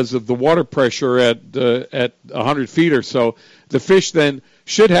reduced because of the water pressure at 100 feet or so, the fish then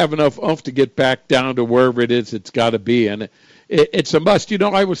should have enough oomph to get back down to wherever it is it's got to be, and it's a must.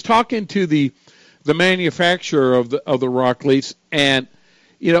 I was talking to the manufacturer of the rock leech, and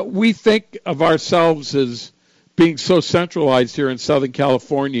we think of ourselves as being so centralized here in Southern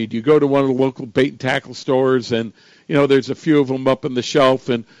California. You go to one of the local bait and tackle stores, and there's a few of them up on the shelf,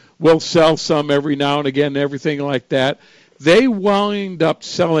 and we'll sell some every now and again, and everything like that. They wind up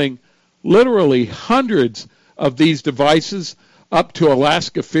selling literally hundreds of these devices up to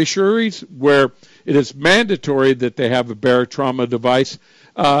Alaska fisheries, where it is mandatory that they have a barotrauma device.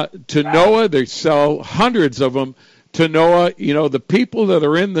 To NOAA, they sell hundreds of them to NOAA. The people that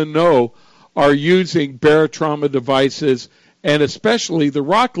are in the know are using barotrauma devices, and especially the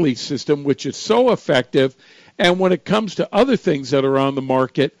rock leech system, which is so effective, and when it comes to other things that are on the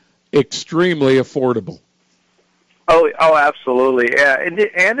market, extremely affordable. Oh, absolutely, yeah, and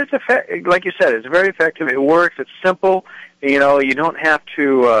it's like you said, it's very effective. It works. It's simple. You don't have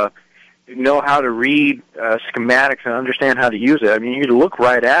to know how to read schematics and understand how to use it. I mean, you can look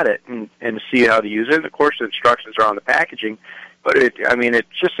right at it and see how to use it. Of course, the instructions are on the packaging, but it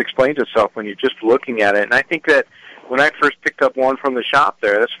just explains itself when you're just looking at it. And I think that when I first picked up one from the shop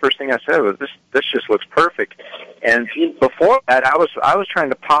there, that's the first thing I said was, this just looks perfect. And before that, I was trying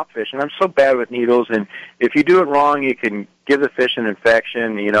to pop fish, and I'm so bad with needles, and if you do it wrong, you can give the fish an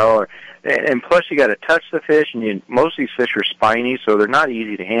infection, and plus you got to touch the fish, and most of these fish are spiny, so they're not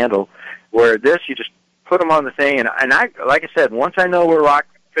easy to handle. Where this, you just put them on the thing, and I, like I said, once I know we're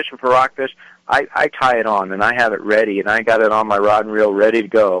fishing for rockfish, I tie it on, and I have it ready, and I got it on my rod and reel ready to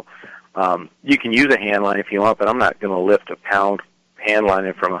go. You can use a hand line if you want, but I'm not going to lift a pound hand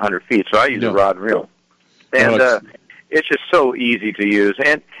line from 100 feet, so I use a rod and reel. And it's just so easy to use.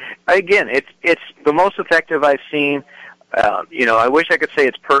 And again, it's the most effective I've seen. I wish I could say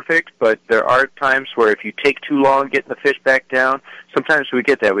it's perfect, but there are times where if you take too long getting the fish back down, sometimes we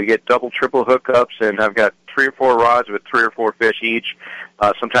get that. We get double, triple hookups, and I've got 3 or 4 rods with 3 or 4 fish each.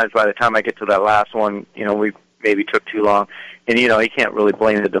 Sometimes by the time I get to that last one, we maybe took too long. And, you can't really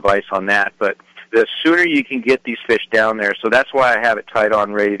blame the device on that. But the sooner you can get these fish down there, so that's why I have it tied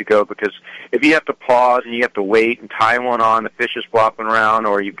on ready to go, because if you have to pause and you have to wait and tie one on, the fish is flopping around,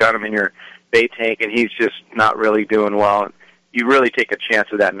 or you've got him in your bait tank and he's just not really doing well, you really take a chance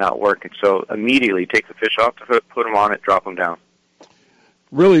of that not working. So immediately take the fish off the hook, put them on it, drop them down.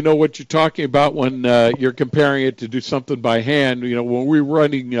 Really know what you're talking about when you're comparing it to do something by hand. When we were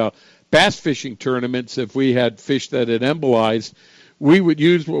running bass fishing tournaments, if we had fish that had embolized, we would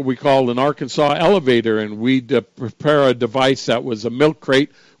use what we call an Arkansas elevator, and we'd prepare a device that was a milk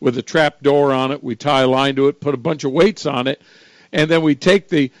crate with a trap door on it. We tie a line to it, put a bunch of weights on it, and then we take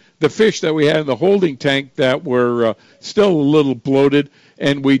the fish that we had in the holding tank that were still a little bloated,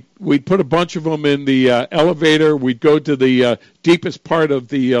 and we'd put a bunch of them in the elevator. We'd go to the deepest part of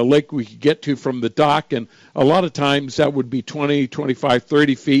the lake we could get to from the dock, and a lot of times that would be 20, 25,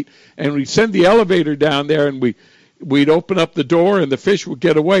 30 feet, and we'd send the elevator down there, and we'd open up the door and the fish would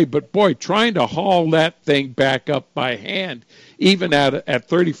get away. But, boy, trying to haul that thing back up by hand, even at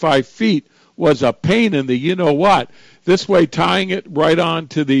 35 feet, was a pain in the you-know-what. This way, tying it right on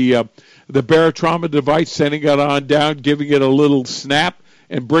to the barotrauma device, sending it on down, giving it a little snap,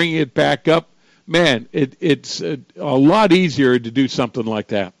 and bringing it back up. Man, it's a lot easier to do something like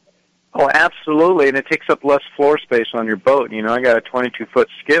that. Oh, absolutely, and it takes up less floor space on your boat. You know, I got a 22-foot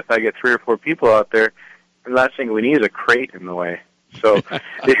skiff. I get 3 or 4 people out there. The last thing we need is a crate in the way. So,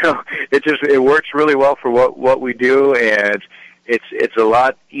 you know, it works really well for what we do, and it's a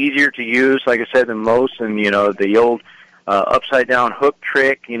lot easier to use, like I said, than most. And you know, the old upside down hook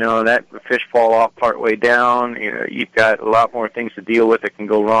trick, you know, that fish fall off part way down. You know, you've got a lot more things to deal with that can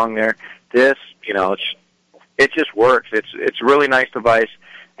go wrong there. This, you know, it just works. It's a really nice device,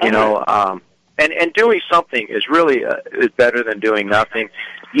 you know, and doing something is really is better than doing nothing,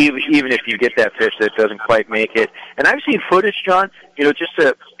 even if you get that fish that doesn't quite make it. And I've seen footage, John, you know, just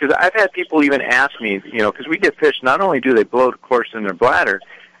because I've had people even ask me, you know, because we get fish, not only do they bloat, of course, in their bladder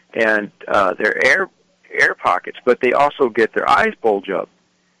and their air pockets, but they also get their eyes bulge up.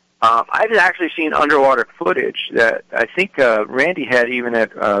 I've actually seen underwater footage that I think Randy had even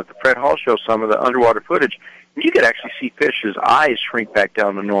at the Fred Hall show, some of the underwater footage. You could actually see fish's eyes shrink back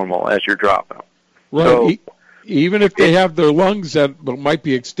down to normal as you're dropping them. Right. So, even if they have their lungs that might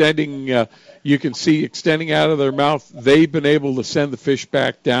be extending, you can see extending out of their mouth, they've been able to send the fish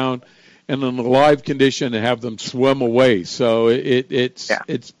back down and in a live condition and have them swim away. So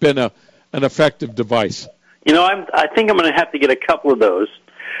it's been an effective device. You know, I think I'm going to have to get a couple of those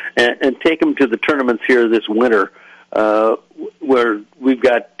and take them to the tournaments here this winter, where we've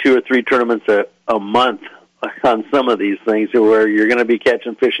got 2 or 3 tournaments a month on some of these things, where you're going to be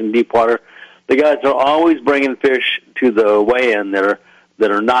catching fish in deep water. The guys are always bringing fish to the weigh-in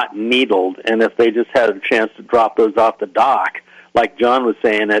that are not needled, and if they just had a chance to drop those off the dock, like John was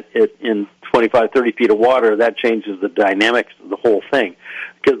saying, in 25, 30 feet of water, that changes the dynamics of the whole thing.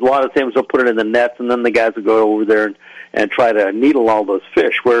 Because a lot of times they'll put it in the nets, and then the guys will go over there and try to needle all those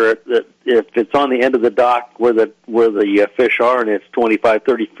fish. Where if it's on the end of the dock where the fish are and it's 25,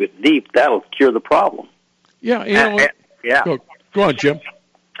 30 feet deep, that'll cure the problem. Yeah, you know, yeah. Go on, Jim.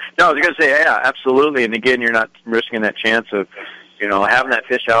 No, I was going to say, yeah, absolutely. And again, you're not risking that chance of, you know, having that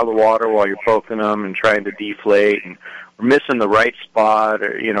fish out of the water while you're poking them and trying to deflate, and or missing the right spot,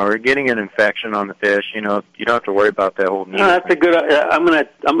 or you know, or getting an infection on the fish. You know, you don't have to worry about that whole. No, that's a good. I'm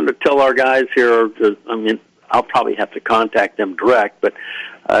gonna tell our guys here. I'll probably have to contact them direct, but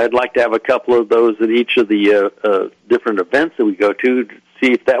I'd like to have a couple of those at each of the different events that we go to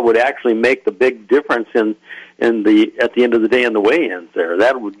see if that would actually make the big difference at the end of the day in the weigh-ins there.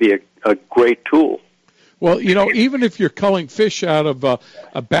 That would be a great tool. Well, you know, even if you're culling fish out of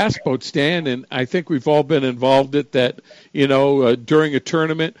a bass boat stand, and I think we've all been involved in that, you know, during a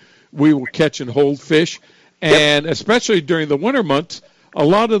tournament, we will catch and hold fish. And especially during the winter months, a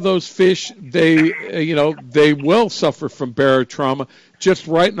lot of those fish, they will suffer from barotrauma just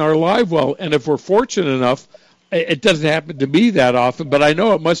right in our live well. And if we're fortunate enough, it doesn't happen to me that often, but I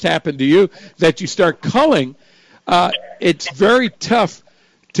know it must happen to you, that you start culling. It's very tough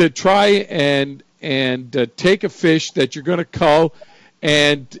to try and take a fish that you're going to cull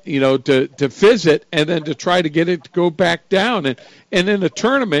and, you know, to fizz it and then to try to get it to go back down. And in a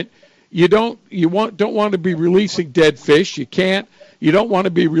tournament, you don't want to be releasing dead fish. You can't. You don't want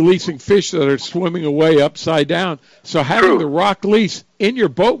to be releasing fish that are swimming away upside down. So having the rock leash in your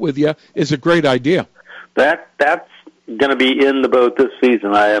boat with you is a great idea. That's going to be in the boat this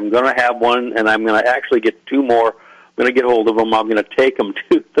season. I am going to have one, and I'm going to actually get 2 more. I'm going to get hold of them. I'm going to take them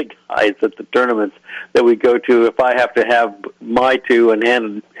to the guys at the tournaments that we go to. If I have to have my 2 and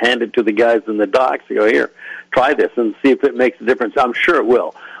hand it to the guys in the docks, to go, here, try this and see if it makes a difference. I'm sure it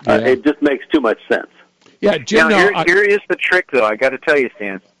will. Yeah. It just makes too much sense. Yeah, Jim. Now, here is the trick, though. I got to tell you,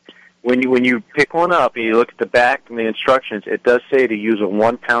 Stan. When you pick one up and you look at the back and the instructions, it does say to use a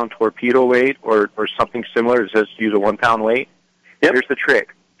 1-pound torpedo weight or something similar. It says to use a 1-pound weight. Yep. Here's the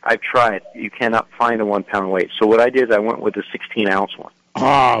trick. I've tried. You cannot find a 1-pound weight. So what I did, I went with a 16-ounce one.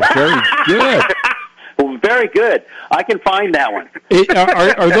 Oh, very good. Well, very good. I can find that one.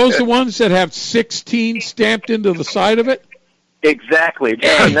 Are those the ones that have 16 stamped into the side of it? Exactly,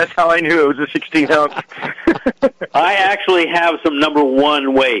 John. That's how I knew it was a 16-ounce. I actually have some number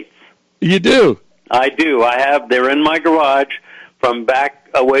 1 weights. You do? I do. I have. They're in my garage from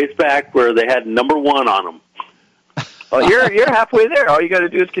a ways back where they had number 1 on them. Well, you're halfway there. All you got to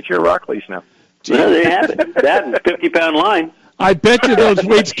do is get your rock leash now. Well, they have it. That and 50-pound line. I bet you those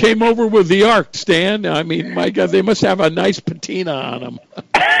weights came over with the Ark, Stan. I mean, my God, they must have a nice patina on them.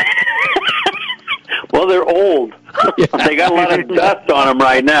 Well, they're old. They got a lot of dust on them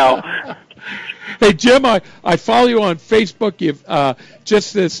right now. Hey, Jim, I follow you on Facebook. You've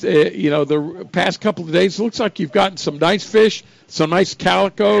just this, the past couple of days, it looks like you've gotten some nice fish, some nice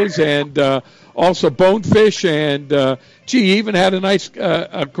calicos, and also bonefish, and you even had a nice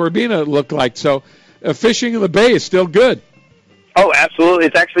corbina, it looked like. So fishing in the bay is still good. Oh, absolutely.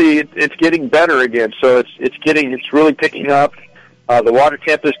 It's actually it's getting better again. So it's really picking up. The water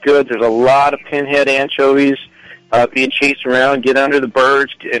temp is good. There's a lot of pinhead anchovies being chased around. Get under the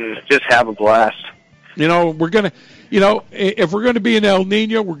birds and just have a blast. We're gonna, if we're going to be in El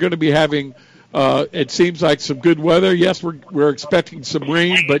Nino, we're going to be having. It seems like some good weather. Yes, we're expecting some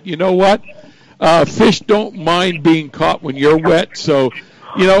rain, but you know what? Fish don't mind being caught when you're wet. So,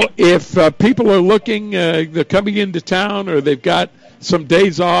 if people are looking, they're coming into town, or they've got some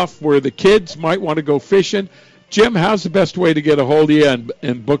days off where the kids might want to go fishing. Jim, how's the best way to get a hold of you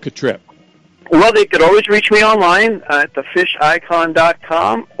and book a trip? Well, they could always reach me online at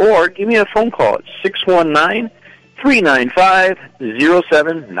thefishicon.com or give me a phone call at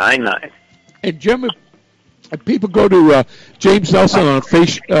 619-395-0799. And Jim, if people go to James Nelson on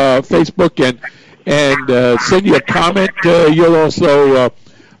Facebook and send you a comment, you'll also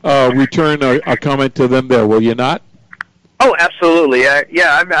return a comment to them there, will you not? Oh, absolutely.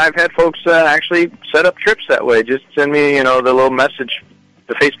 I've had folks actually set up trips that way. Just send me, the little message,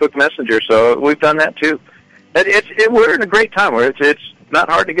 the Facebook Messenger. So we've done that too. We're in a great time where it's not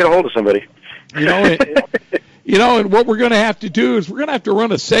hard to get a hold of somebody. And what we're going to have to do is we're going to have to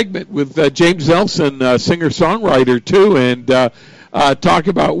run a segment with James Nelson, singer-songwriter too, and talk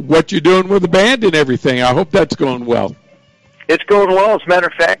about what you're doing with the band and everything. I hope that's going well. It's going well. As a matter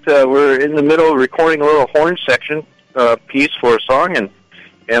of fact, we're in the middle of recording a little horn section piece for a song, and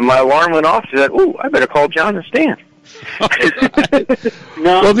my alarm went off. She said, "Ooh, I better call John and Stan."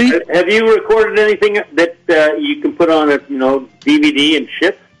 Now, have you recorded anything that you can put on a DVD and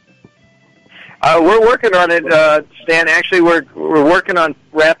ship? We're working on it, Stan. Actually, we're working on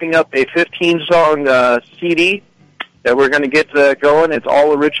wrapping up a 15-song CD that we're going to get going. It's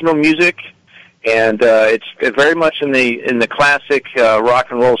all original music, and it's very much in the classic rock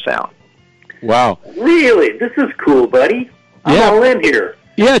and roll sound. Wow. Really? This is cool, buddy. I'm all in here.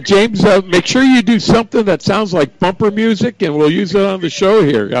 Yeah, James, make sure you do something that sounds like bumper music, and we'll use it on the show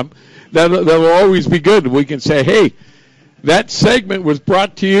here. That'll always be good. We can say, hey, that segment was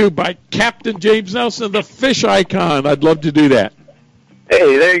brought to you by Captain James Nelson, the fish icon. I'd love to do that.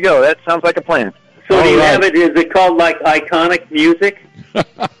 Hey, there you go. That sounds like a plan. So do you have it, is it called like iconic music?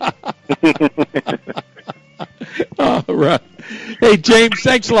 All right. Hey, James,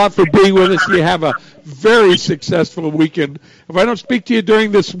 thanks a lot for being with us. You have a very successful weekend. If I don't speak to you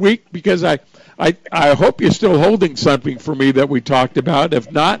during this week, because I hope you're still holding something for me that we talked about. If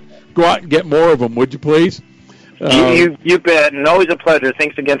not, go out and get more of them, would you please? You bet, and always a pleasure.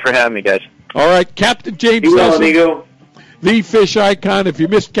 Thanks again for having me, guys. All right, Captain James Nelson, the fish icon. If you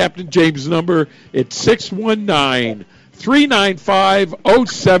missed Captain James' number, it's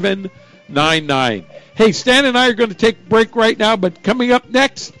 619-395-0799. Hey, Stan and I are going to take a break right now, but coming up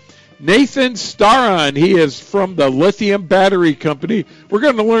next, Nathan Staron. He is from the Lithium Battery Company. We're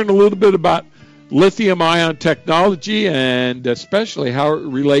going to learn a little bit about lithium-ion technology and especially how it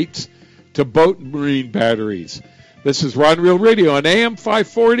relates to boat and marine batteries. This is Ron Real Radio on AM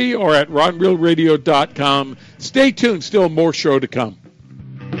 540 or at ronrealradio.com. Stay tuned. Still more show to come.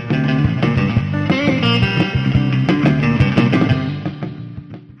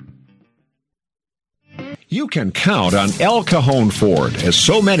 You can count on El Cajon Ford, as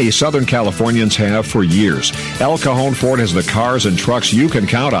so many Southern Californians have for years. El Cajon Ford has the cars and trucks you can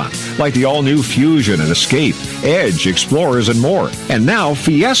count on, like the all-new Fusion and Escape, Edge, Explorers, and more. And now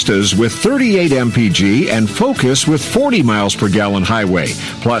Fiestas with 38 mpg and Focus with 40 miles per gallon highway,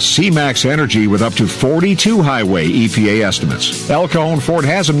 plus C-Max Energy with up to 42 highway EPA estimates. El Cajon Ford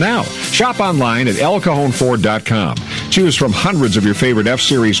has them now. Shop online at elcajonford.com. Choose from hundreds of your favorite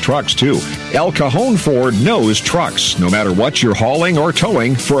F-Series trucks, too. El Cajon Ford knows trucks, no matter what you're hauling or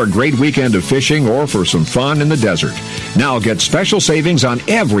towing, for a great weekend of fishing or for some fun in the desert. Now get special savings on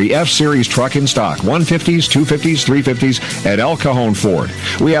every F-Series truck in stock, 150s, 250s, 350s at El Cajon Ford.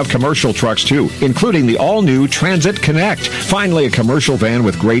 We have commercial trucks too, including the all-new Transit Connect. Finally, a commercial van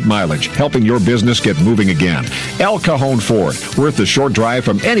with great mileage, helping your business get moving again. El Cajon Ford, worth the short drive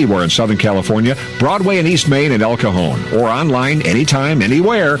from anywhere in Southern California, Broadway and East Main in El Cajon, or online anytime,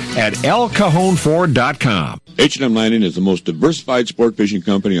 anywhere at elcajonford.com. H&M Landing is the most diversified sport fishing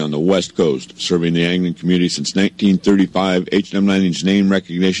company on the West Coast. Serving the angling community since 1935, H&M Landing's name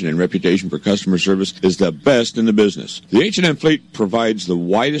recognition and reputation for customer service is the best in the business. The H&M fleet provides the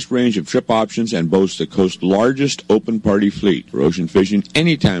widest range of trip options and boasts the coast's largest open party fleet. For ocean fishing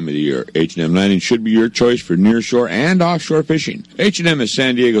any time of the year, H&M Landing should be your choice for nearshore and offshore fishing. H&M is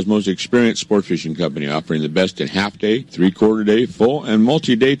San Diego's most experienced sport fishing company, offering the best in half-day, three-quarter-day, full, and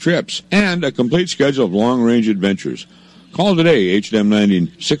multi-day trips, and a complete schedule of long-range adventures. Call today, H&M Landing,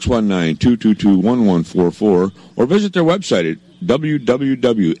 619-222-1144, or visit their website at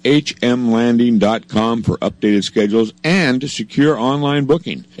www.hmlanding.com for updated schedules and secure online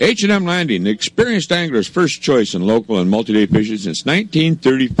booking. H&M Landing, the experienced angler's first choice in local and multi-day fishing since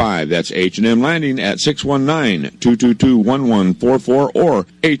 1935. That's H&M Landing at 619-222-1144 or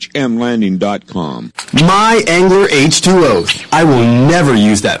hmlanding.com. My Angler H2O. I will never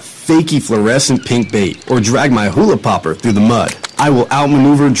use that fakey fluorescent pink bait or drag my hula popper through the mud. I will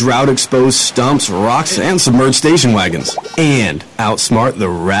outmaneuver drought-exposed stumps, rocks, and submerged station wagons. And outsmart the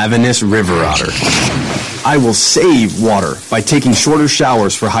ravenous river otter. I will save water by taking shorter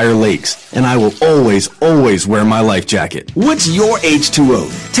showers for higher lakes. And I will always, always wear my life jacket. What's your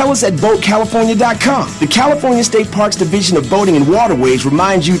H2O? Tell us at BoatCalifornia.com. The California State Parks Division of Boating and Waterways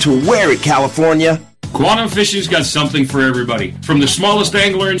reminds you to wear it, California. Quantum Fishing's got something for everybody. From the smallest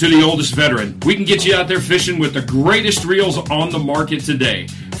angler to the oldest veteran, we can get you out there fishing with the greatest reels on the market today.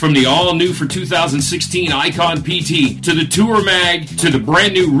 From the all-new for 2016 Icon PT, to the Tour Mag, to the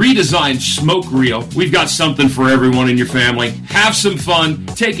brand-new redesigned Smoke Reel, we've got something for everyone in your family. Have some fun.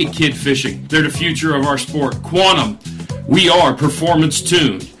 Take a kid fishing. They're the future of our sport. Quantum. We are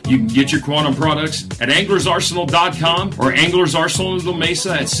performance-tuned. You can get your Quantum products at anglersarsenal.com or Anglers Arsenal in La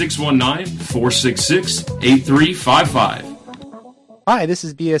Mesa at 619-466-8355. Hi, this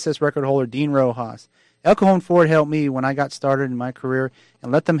is BSS record holder Dean Rojas. El Cajon Ford helped me when I got started in my career,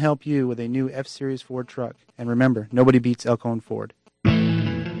 and let them help you with a new F-Series Ford truck. And remember, nobody beats El Cajon Ford.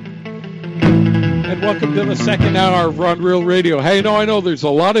 And welcome to the second hour of Rod Real Radio. Hey, I know there's a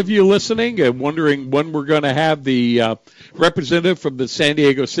lot of you listening and wondering when we're going to have the representative from the San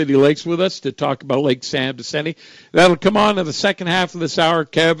Diego City Lakes with us to talk about Lake San Vicente. That'll come on in the second half of this hour.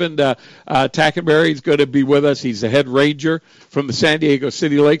 Kevin Tackenberry is going to be with us. He's the head ranger from the San Diego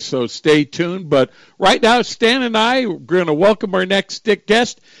City Lakes, so stay tuned. But right now, Stan and I are going to welcome our next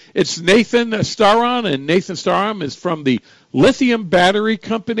guest. It's Nathan Staron, and Nathan Staron is from the Lithium Battery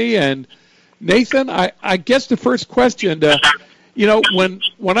Company. And Nathan, I guess the first question, when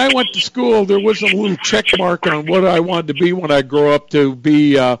I went to school, there was a little check mark on what I wanted to be when I grow up to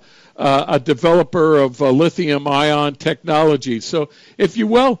be a developer of lithium-ion technology. So, if you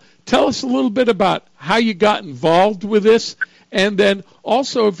will, tell us a little bit about how you got involved with this, and then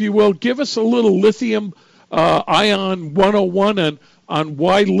also, if you will, give us a little lithium-ion 101 on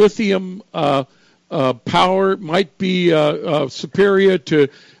why lithium power might be superior to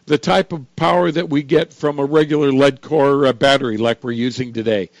the type of power that we get from a regular lead core battery like we're using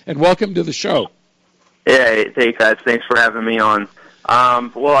today. And welcome to the show. Hey guys, thanks for having me on.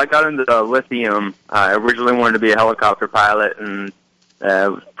 Well, I got into lithium. I originally wanted to be a helicopter pilot, and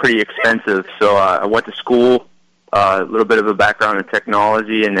it was pretty expensive. So I went to school, a little bit of a background in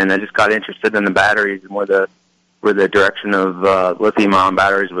technology, and then I just got interested in the batteries and where the direction of lithium-ion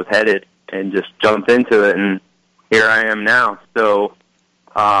batteries was headed, and just jumped into it, and here I am now. So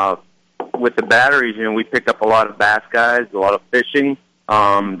with the batteries, we pick up a lot of bass guys, a lot of fishing.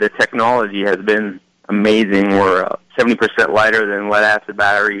 The technology has been amazing. We're 70% lighter than lead-acid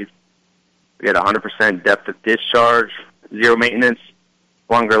batteries. We get 100% depth of discharge, zero maintenance,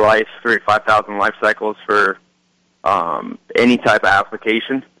 longer life, 3,000 to 5,000 life cycles for any type of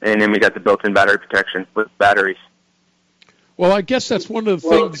application. And then we got the built-in battery protection with batteries. Well, I guess that's one of the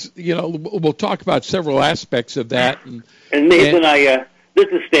things, we'll talk about several aspects of that. And Nathan, this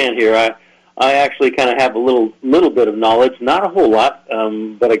is Stan here. I actually kind of have a little bit of knowledge, not a whole lot,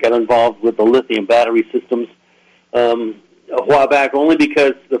 but I got involved with the lithium battery systems a while back, only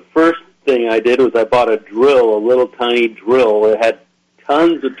because the first thing I did was I bought a drill, a little tiny drill. It had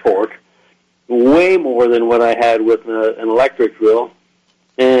tons of torque, way more than what I had with an electric drill,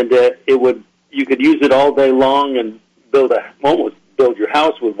 and you could use it all day long and almost build your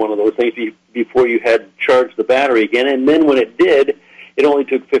house with one of those things before you had charged the battery again. And then when it did, it only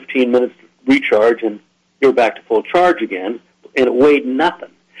took 15 minutes to recharge, and you're back to full charge again, and it weighed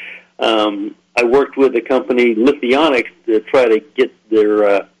nothing. I worked with the company Lithionics to try to get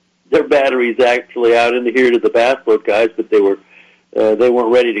their batteries actually out into here to the bass boat guys, but they weren't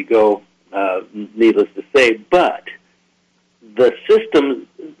ready to go, needless to say. But the system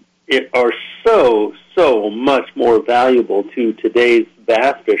are so much more valuable to today's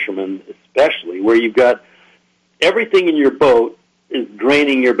bass fishermen, especially where you've got everything in your boat is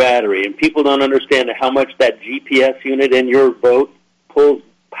draining your battery, and people don't understand how much that GPS unit in your boat pulls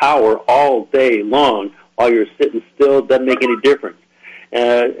power all day long while you're sitting still. Doesn't make any difference.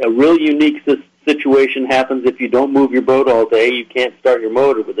 A real unique situation happens if you don't move your boat all day. You can't start your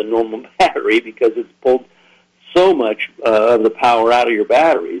motor with a normal battery because it's pulled so much of the power out of your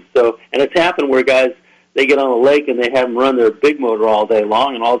batteries. So, and it's happened where guys, they get on a lake and they have them run their big motor all day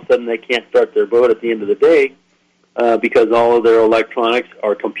long, and all of a sudden they can't start their boat at the end of the day because all of their electronics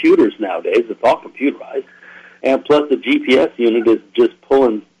are computers nowadays. It's all computerized. And plus the GPS unit is just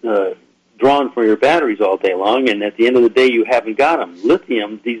pulling, drawn from your batteries all day long, and at the end of the day you haven't got them.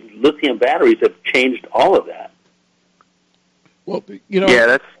 These lithium batteries have changed all of that. Well, you know.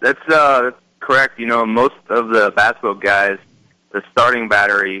 Yeah, that's correct. You know, most of the bass boat guys, the starting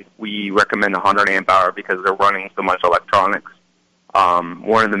battery, we recommend 100 amp hour because they're running so much electronics.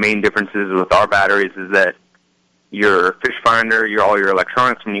 One of the main differences with our batteries is that your fish finder, all your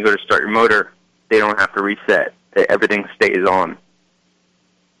electronics, when you go to start your motor, they don't have to reset. Everything stays on.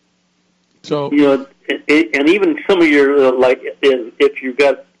 So, you know, and even some of your, like, if you've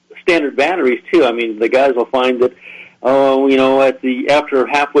got standard batteries too, I mean, the guys will find that, you know, after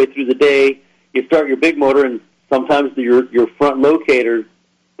halfway through the day, you start your big motor, and sometimes your front locator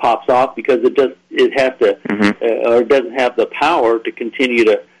pops off because it doesn't have the power to continue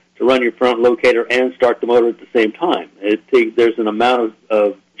to run your front locator and start the motor at the same time. There's an amount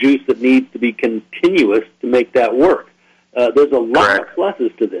of juice that needs to be continuous to make that work. There's a lot of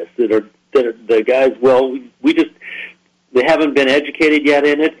pluses to this that are the guys. Well, they haven't been educated yet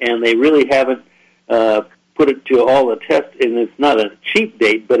in it, and they really haven't put it to all the test. And it's not a cheap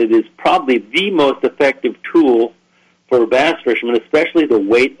date, but it is probably the most effective tool for bass fishermen, especially the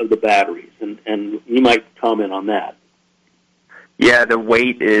weight of the batteries. And you might comment on that. Yeah, the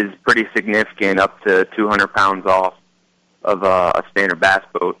weight is pretty significant, up to 200 pounds off of a standard bass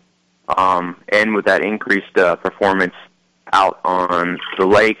boat. And with that increased performance out on the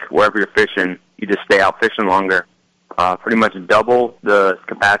lake, wherever you're fishing, you just stay out fishing longer. Pretty much double the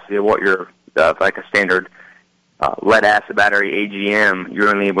capacity of what you're, like a standard lead-acid battery AGM, you're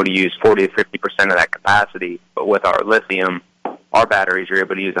only able to use 40 to 50% of that capacity. But with our lithium, our batteries, you're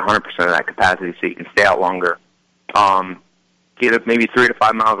able to use 100% of that capacity, so you can stay out longer. Get up maybe 3 to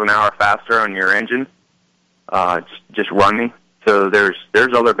 5 miles an hour faster on your engine, just running. So there's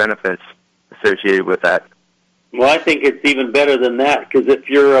other benefits associated with that. Well, I think it's even better than that, because if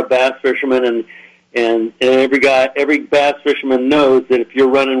you're a bass fisherman, and every bass fisherman knows that if you're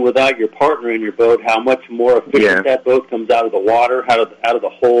running without your partner in your boat, how much more efficient that boat comes out of the water, out of the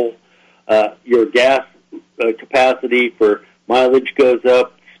hole. Your gas capacity for mileage goes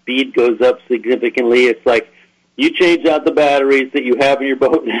up, speed goes up significantly. It's like you change out the batteries that you have in your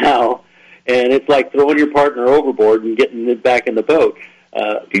boat now, and it's like throwing your partner overboard and getting it back in the boat.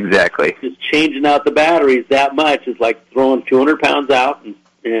 Exactly. Just changing out the batteries that much is like throwing 200 pounds out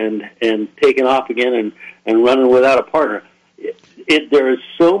and taking off again and running without a partner. There is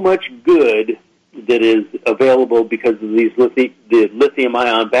so much good that is available because of these the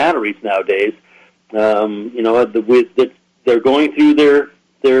lithium-ion batteries nowadays. You know, they're going through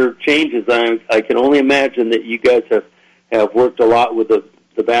their changes. I can only imagine that you guys have worked a lot with the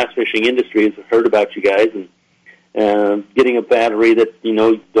bass fishing industry. I've heard about you guys, and getting a battery that, you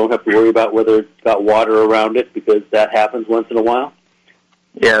know, you don't have to worry about whether it's got water around it, because that happens once in a while.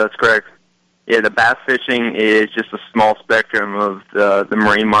 Yeah, that's correct. Yeah, the bass fishing is just a small spectrum of the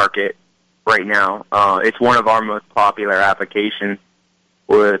marine market right now. It's one of our most popular applications.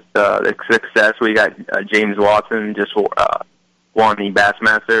 With the success, we got James Watson just won the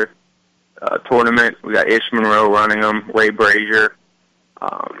Bassmaster tournament. We got Ish Monroe running them, Ray Brazier,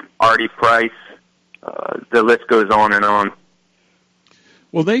 Artie Price. The list goes on and on.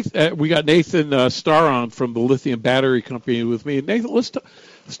 Well, we got Nathan Starr on from the Lithium Battery Company with me. Nathan, let's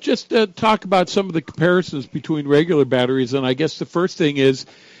just talk about some of the comparisons between regular batteries. And I guess the first thing is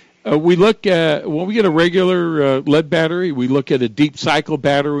we look at, when we get a regular lead battery, we look at a deep cycle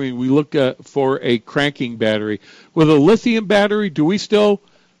battery, and we look for a cranking battery. With a lithium battery, do we still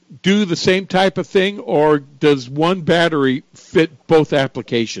do the same type of thing, or does one battery fit both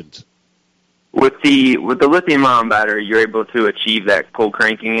applications? With the lithium-ion battery, you're able to achieve that cold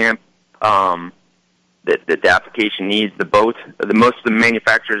cranking amp that the application needs. The boat, most of the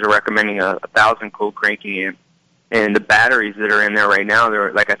manufacturers are recommending 1,000 cold cranking amp, and the batteries that are in there right now,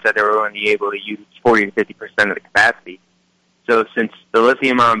 like I said, they're only able to use 40 to 50% of the capacity. So since the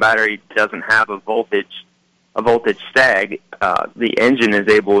lithium-ion battery doesn't have a voltage a voltage stag, the engine is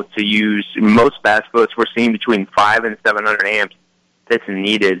able to use, most bass boats we're seeing between 5 and 700 amps that's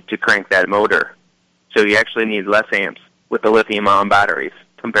needed to crank that motor. So you actually need less amps with the lithium-ion batteries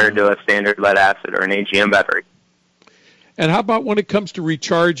compared to a standard lead-acid or an AGM battery. And how about when it comes to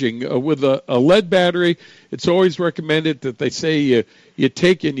recharging? With a lead battery, it's always recommended that they say you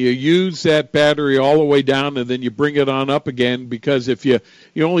take and you use that battery all the way down and then you bring it on up again, because if you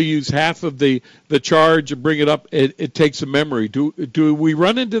only use half of the charge and bring it up, it takes a memory. Do we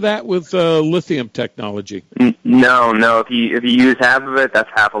run into that with lithium technology? No. If you use half of it, that's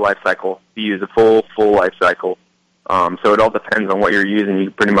half a life cycle. If you use a full life cycle. So it all depends on what you're using.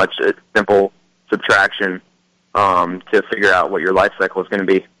 You pretty much, it's simple subtraction to figure out what your life cycle is going to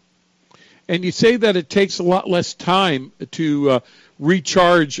be. And you say that it takes a lot less time to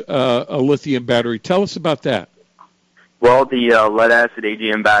recharge a lithium battery. Tell us about that. Well, the lead-acid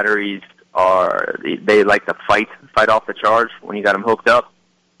AGM batteries they like to fight off the charge when you got them hooked up.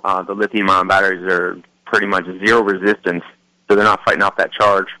 The lithium-ion batteries are pretty much zero resistance, so they're not fighting off that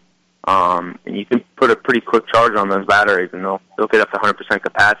charge. And you can put a pretty quick charge on those batteries, and they'll get up to 100%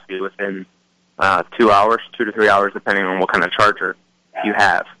 capacity within 2 to 3 hours, depending on what kind of charger you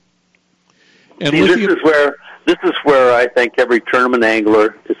have. And see, this is where I think every tournament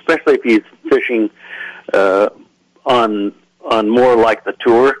angler, especially if he's fishing on more like the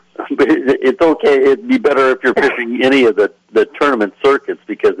tour, it's okay. It'd be better if you're fishing any of the tournament circuits,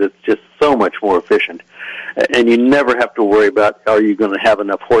 because it's just so much more efficient, and you never have to worry about are you going to have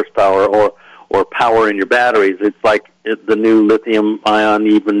enough horsepower or power in your batteries. It's like the new lithium-ion,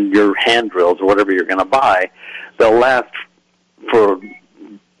 even your hand drills or whatever you're going to buy, they'll last for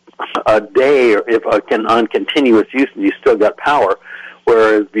a day, or if on continuous use, and you still got power.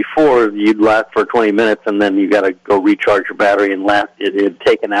 Whereas before, you'd last for 20 minutes, and then you got to go recharge your battery, and it'd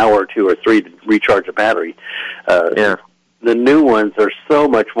take an hour or 2 or 3 to recharge a battery. The new ones are so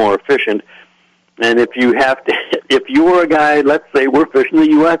much more efficient. And if you were a guy, let's say we're fishing the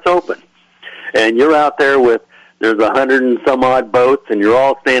U.S. Open, and you're out there there's 100 and some odd boats, and you're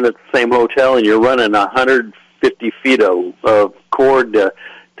all staying at the same hotel, and you're running 150 feet of cord to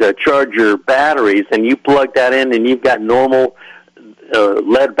charge your batteries, and you plug that in, and you've got normal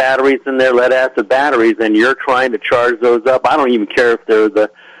lead batteries in there, lead-acid batteries, and you're trying to charge those up. I don't even care if they're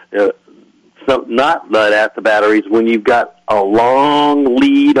not lead-acid batteries. When you've got a long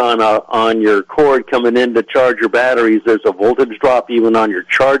lead on your cord coming in to charge your batteries, there's a voltage drop even on your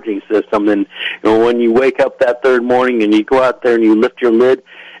charging system. And when you wake up that third morning and you go out there and you lift your lid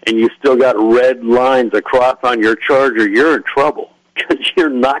and you still got red lines across on your charger, you're in trouble, because you're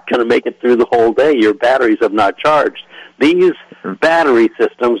not going to make it through the whole day. Your batteries have not charged. These battery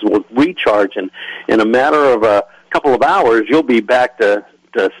systems will recharge, and in a matter of a couple of hours, you'll be back to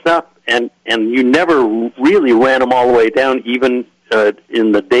stuff, and you never really ran them all the way down, even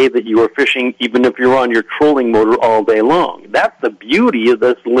in the day that you were fishing, even if you're on your trolling motor all day long. That's the beauty of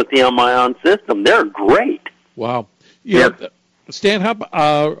this lithium-ion system. They're great. Wow. Yep. Stan,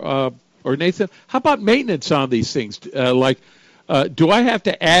 or Nathan, how about maintenance on these things? Do I have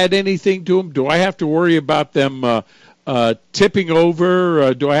to add anything to them? Do I have to worry about them tipping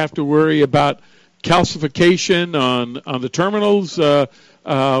over? Do I have to worry about calcification on the terminals? You're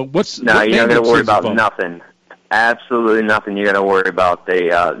not going to worry about nothing. Absolutely nothing you're going to worry about. They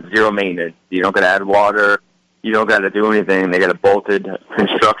zero maintenance. You don't got to add water. You don't got to do anything. They got a bolted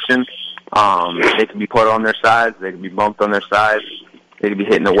construction. They can be put on their sides. They can be bumped on their sides. They can be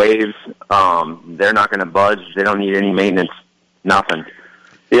hitting the waves. They're not going to budge. They don't need any maintenance. Nothing.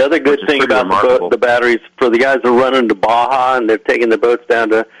 The other good thing about the batteries, for the guys who are running to Baja and they're taking the boats down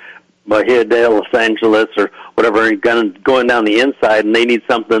to Bahia de Los Angeles or whatever, and going down the inside, and they need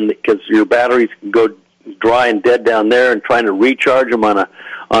something because your batteries can go dry and dead down there, and trying to recharge them on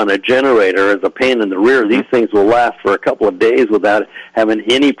a generator is a pain in the rear. These things will last for a couple of days without having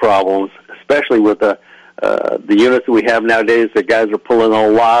any problems, especially with the units that we have nowadays. The guys are pulling a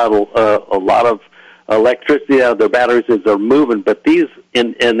lot of electricity out of their batteries as they're moving, but these,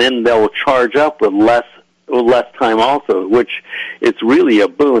 and then they'll charge up with less time also, which it's really a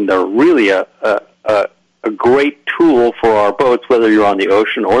boon. They're really a great tool for our boats, whether you're on the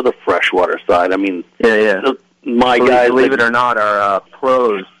ocean or the freshwater side. I mean, guys, believe it or not, our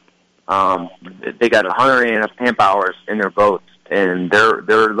pros, they got 100 amp hours in their boats, and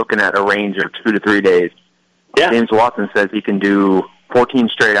they're looking at a range of 2 to 3 days. Yeah. James Watson says he can do 14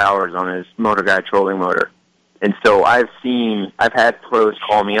 straight hours on his Motor Guide trolling motor. And so I've had pros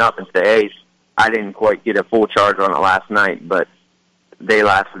call me up and say, hey, I didn't quite get a full charge on it last night, but they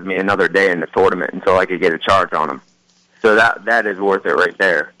lasted me another day in the tournament until I could get a charge on them. So that is worth it right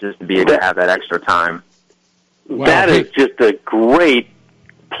there, just to be able to have that extra time. Wow. That is just a great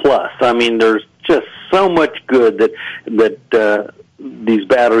plus. I mean, there's just so much good that these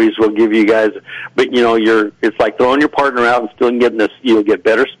batteries will give you guys. But it's like throwing your partner out and still getting this. You'll get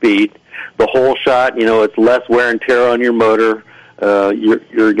better speed. The whole shot, it's less wear and tear on your motor.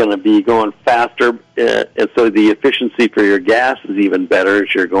 You're going to be going faster, and so the efficiency for your gas is even better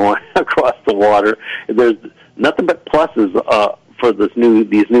as you're going across the water. There's nothing but pluses for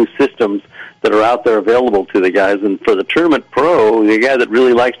these new systems that are out there available to the guys. And for the tournament pro, the guy that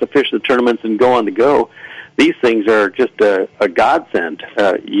really likes to fish the tournaments and go on the go, these things are just a godsend.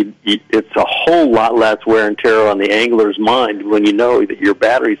 It's a whole lot less wear and tear on the angler's mind when you know that your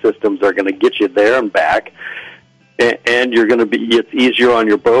battery systems are going to get you there and back, and it's easier on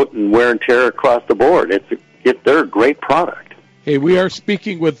your boat and wear and tear across the board. They're a great product. Hey, we are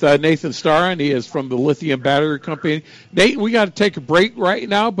speaking with Nathan Starr, and he is from the Lithium Battery Company. Nate, we got to take a break right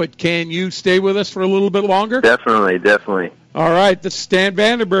now, but can you stay with us for a little bit longer? Definitely. All right, this is Stan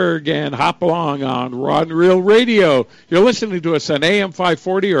Vandenberg, and hop along on Rod and Reel Radio. You're listening to us on AM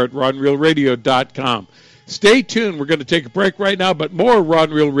 540 or at rodandreelradio.com. Stay tuned. We're going to take a break right now, but more Rod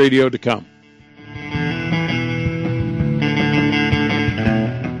and Reel Radio to come.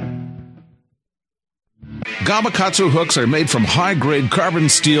 Gamakatsu hooks are made from high-grade carbon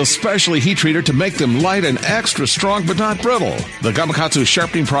steel specially heat treated to make them light and extra strong but not brittle. The Gamakatsu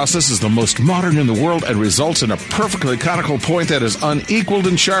sharpening process is the most modern in the world and results in a perfectly conical point that is unequaled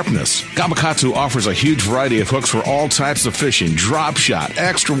in sharpness. Gamakatsu offers a huge variety of hooks for all types of fishing: drop shot,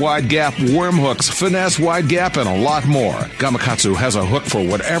 extra wide gap, worm hooks, finesse wide gap, and a lot more. Gamakatsu has a hook for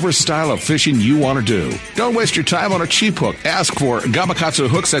whatever style of fishing you want to do. Don't waste your time on a cheap hook. Ask for Gamakatsu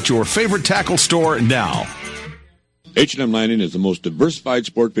hooks at your favorite tackle store now. H&M Landing is the most diversified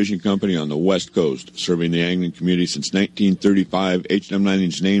sport fishing company on the West Coast. Serving the angling community since 1935, H&M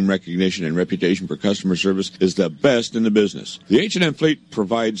Landing's name recognition and reputation for customer service is the best in the business. The H&M fleet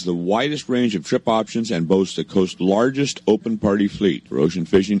provides the widest range of trip options and boasts the coast's largest open party fleet. For ocean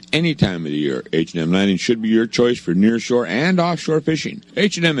fishing any time of the year, H&M Landing should be your choice for nearshore and offshore fishing.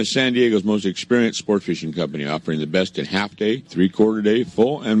 H&M is San Diego's most experienced sport fishing company, offering the best in half-day, three-quarter-day,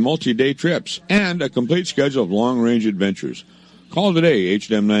 full, and multi-day trips, and a complete schedule of long-range adventures. Call today,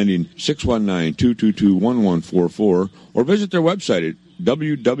 H&M Landing, 619-222-1144, or visit their website at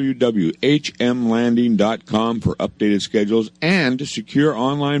www.hmlanding.com for updated schedules and secure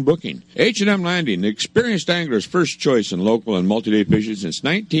online booking. H&M Landing, the experienced angler's first choice in local and multi-day fishing since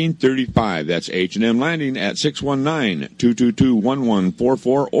 1935. That's H&M Landing at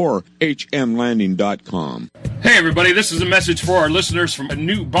 619-222-1144 or hmlanding.com. Hey everybody, this is a message for our listeners from a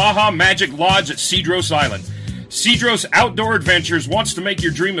new Baja Magic Lodge at Cedros Island. Cedros Outdoor Adventures wants to make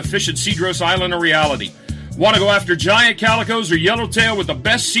your dream of fish at Cedros Island a reality. Want to go after giant calicos or yellowtail with the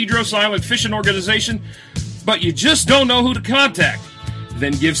best Cedros Island fishing organization, but you just don't know who to contact?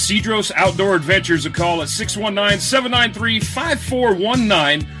 Then give Cedros Outdoor Adventures a call at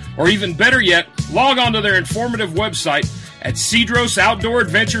 619-793-5419, or even better yet, log on to their informative website at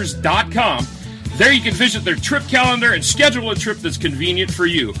cedrosoutdooradventures.com. There you can visit their trip calendar and schedule a trip that's convenient for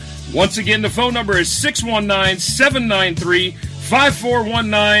you. Once again, the phone number is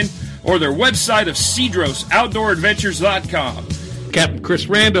 619-793-5419 or their website of cedrosoutdooradventures.com. Captain Chris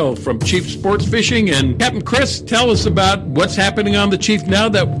Randall from Chief Sports Fishing. And Captain Chris, tell us about what's happening on the Chief now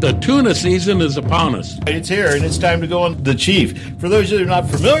that the tuna season is upon us. It's here, and it's time to go on the Chief. For those that are not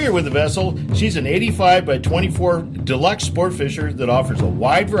familiar with the vessel, she's an 85 by 24 deluxe sport fisher that offers a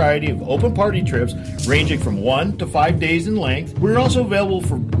wide variety of open party trips ranging from 1 to 5 days in length. We're also available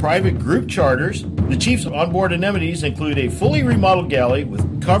for private group charters. The Chief's onboard amenities include a fully remodeled galley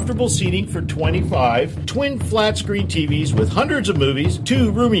with comfortable seating for 25, twin flat screen TVs with hundreds of movies,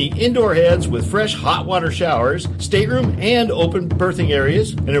 2 roomy indoor heads with fresh hot water showers, stateroom and open berthing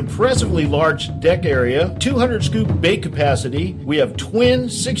areas, an impressively large deck area, 200 scoop bait capacity. We have twin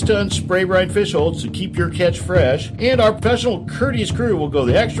 6-ton spray brine fish holds to keep your catch fresh, and our professional courteous crew will go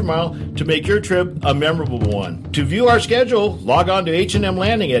the extra mile to make your trip a memorable one. To view our schedule, log on to H&M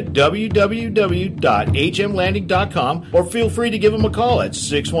Landing at www.hmlanding.com or feel free to give them a call at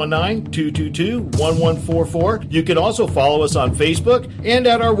 619-222-1144. You can also follow us on Facebook and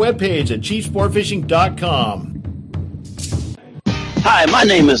at our webpage at chiefsportfishing.com. Hi, my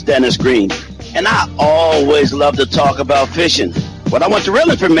name is Dennis Green, and I always love to talk about fishing. When I want the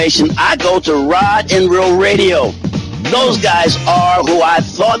real information, I go to Rod and Reel Radio. Those guys are who I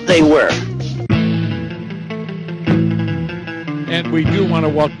thought they were. And we do want to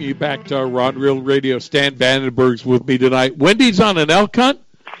welcome you back to our Rod and Reel Radio. Stan Vandenberg's with me tonight. Wendy's on an elk hunt?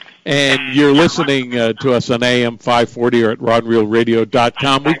 and you're listening to us on AM 540 or at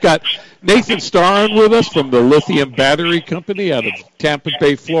rodreelradio.com. We've got Nathan Starr on with us from the Lithium Battery Company out of Tampa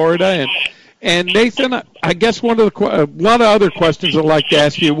Bay, Florida. And Nathan, I guess a lot of other questions I'd like to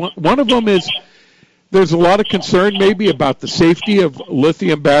ask you. One of them is, there's a lot of concern maybe about the safety of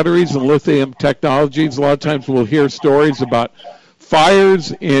lithium batteries and lithium technologies. A lot of times we'll hear stories about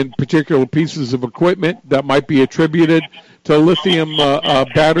fires in particular pieces of equipment that might be attributed to lithium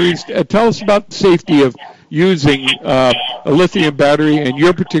batteries. Tell us about the safety of using a lithium battery and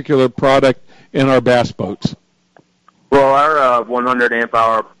your particular product in our bass boats. Well, our 100 amp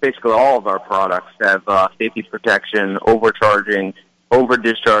hour, basically all of our products have safety protection, overcharging,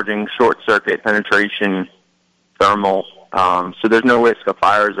 over-discharging, short-circuit penetration, thermal, so there's no risk of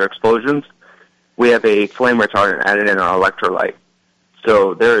fires or explosions. We have a flame retardant added in our electrolyte,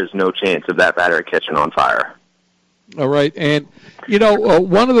 so there is no chance of that battery catching on fire. All right, and,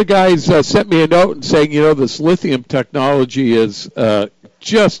 one of the guys sent me a note and saying, this lithium technology is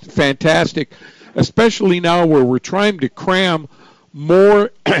just fantastic, especially now where we're trying to cram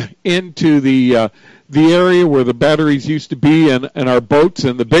more into the area where the batteries used to be in our boats,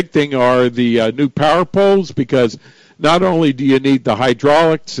 and the big thing are the new power poles, because not only do you need the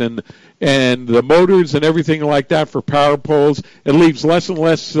hydraulics and the motors and everything like that for power poles, it leaves less and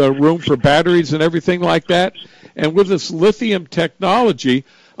less room for batteries and everything like that. And with this lithium technology,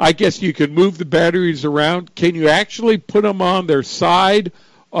 I guess you can move the batteries around. Can you actually put them on their side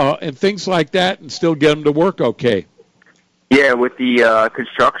and things like that and still get them to work okay? Yeah, with the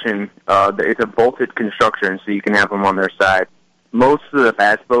construction, it's a bolted construction, so you can have them on their side. Most of the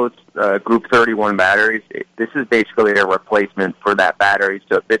bass boats, Group 31 batteries, this is basically a replacement for that battery,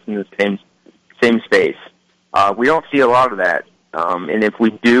 so it fits in the same space. We don't see a lot of that, and if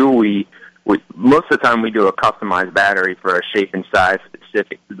we do, we most of the time we do a customized battery for a shape and size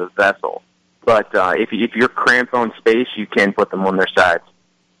specific to the vessel. But if you're cramped on space, you can put them on their sides.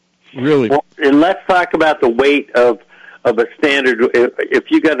 Really? Well, and let's talk about the weight of a standard.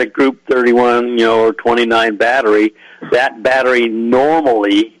 If you got a Group 31, or 29 battery, that battery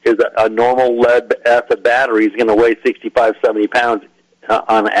normally is a normal lead acid battery is going to weigh 65, 70 pounds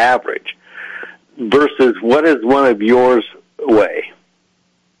on average. Versus, what does one of yours weigh?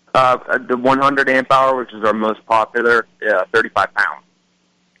 The 100 amp hour, which is our most popular, 35 pounds.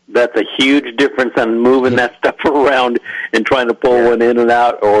 That's a huge difference on moving that stuff around and trying to pull one in and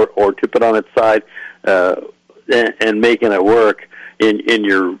out, or tip it on its side, and making it work in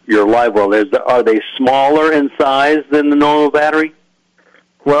your live well. Are they smaller in size than the normal battery?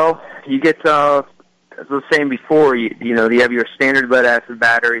 Well, you get, as I was saying before, you have your standard lead acid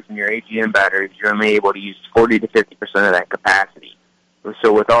batteries and your AGM batteries. You're only able to use 40 to 50% of that capacity.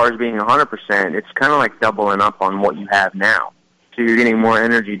 So with ours being 100%, it's kind of like doubling up on what you have now. So you're getting more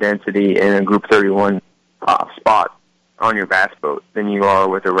energy density in a Group 31 spot on your bass boat than you are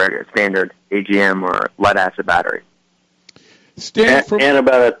with a regular standard AGM or lead acid battery. And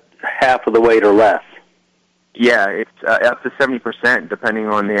about half of the weight or less. Yeah, it's up to 70% depending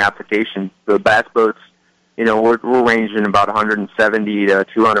on the application. The bass boats, we're ranging about 170 to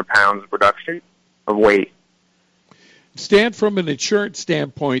 200 pounds of reduction of weight. Stan, from an insurance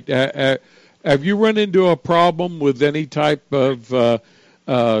standpoint, have you run into a problem with any type of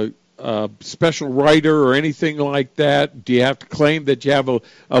special rider or anything like that? Do you have to claim that you have a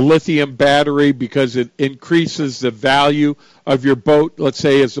lithium battery because it increases the value of your boat, let's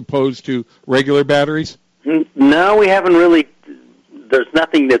say, as opposed to regular batteries? No, we haven't really. There's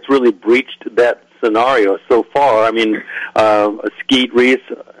nothing that's really breached that scenario so far. I mean, Skeet Reese,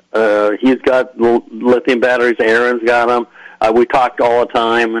 he's got lithium batteries. Aaron's got them. We talked all the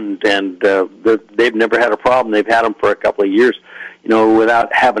time, and they've never had a problem. They've had them for a couple of years,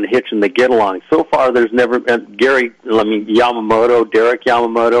 without having a hitch in the get-along. So far, there's never been Yamamoto, Derek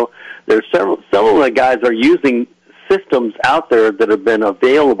Yamamoto. There's several of the guys are using systems out there that have been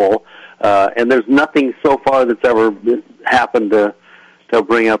available, and there's nothing so far that's ever happened to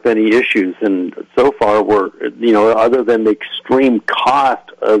bring up any issues. And so far, we're, other than the extreme cost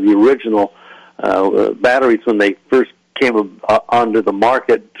of the original batteries when they first came onto the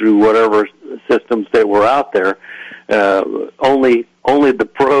market through whatever systems that were out there, only the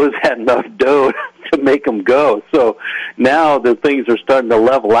pros had enough dough to make them go. So now the things are starting to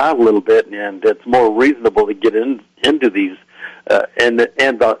level out a little bit, and it's more reasonable to get into these.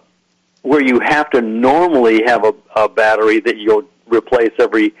 Where you have to normally have a battery that you'll replace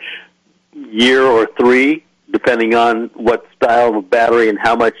every year or 3, depending on what style of battery and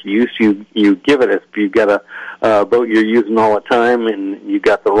how much use you give it. If you've got a boat you're using all the time and you've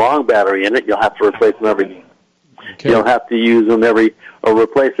got the wrong battery in it, you'll have to replace them every You'll have to use them or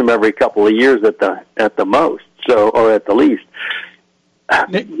replace them every couple of years at the most, or at the least.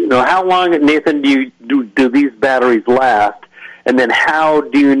 How long, Nathan, do these batteries last? And then how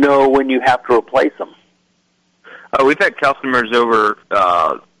do you know when you have to replace them? We've had customers over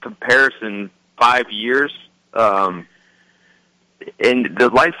comparison 5 years. In the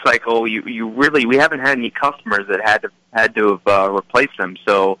life cycle, we haven't had any customers that had to have replaced them.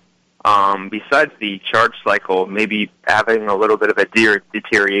 So besides the charge cycle, maybe having a little bit of a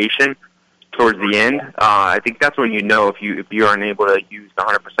deterioration towards the end, I think that's when you know if you aren't able to use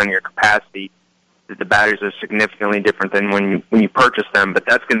 100% of your capacity, that the batteries are significantly different than when you purchase them. But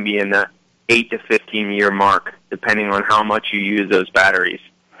that's going to be in the 8 to 15 year mark, depending on how much you use those batteries.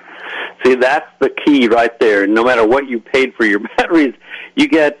 See, that's the key right there. No matter what you paid for your batteries, you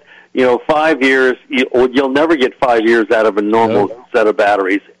get 5 years. You'll never get 5 years out of a normal set of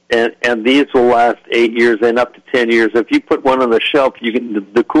batteries. And these will last 8 years and up to 10 years. If you put one on the shelf, you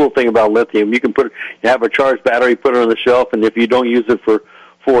can. The cool thing about lithium, you have a charged battery, put it on the shelf, and if you don't use it for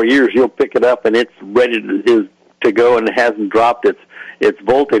 4 years, you'll pick it up and it's ready to go, and it hasn't dropped its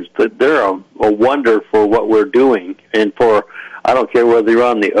voltage. They're a wonder for what we're doing, and I don't care whether you're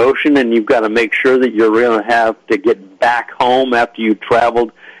on the ocean and you've got to make sure that you're going to have to get back home after you've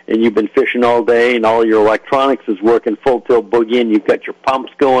traveled and you've been fishing all day, and all your electronics is working full tilt boogie, and you've got your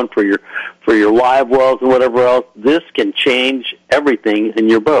pumps going for your live wells and whatever else. This can change everything in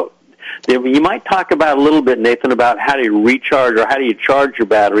your boat. You might talk about a little bit, Nathan, about how do you recharge or how do you charge your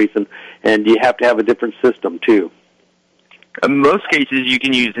batteries, and you have to have a different system too. In most cases, you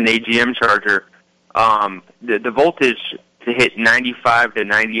can use an AGM charger. The voltage to hit 95 to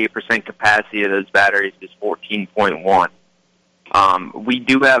 98% capacity of those batteries is 14.1. We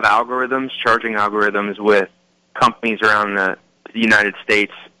do have charging algorithms with companies around the United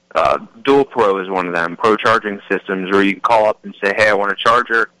States. Dual Pro is one of them, Pro Charging Systems, where you can call up and say, hey, I want a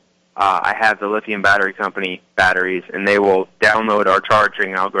charger. I have the Lithium Battery Company batteries, and they will download our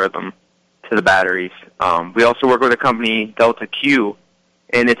charging algorithm to the batteries. We also work with a company, Delta Q,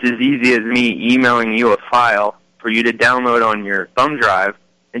 and it's as easy as me emailing you a file for you to download on your thumb drive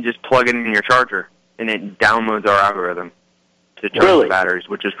and just plug it in your charger, and it downloads our algorithm to charge the batteries,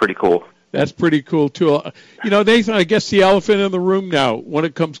 which is pretty cool. That's pretty cool, too. Nathan, I guess the elephant in the room now, when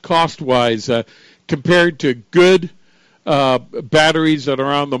it comes cost-wise, compared to good batteries that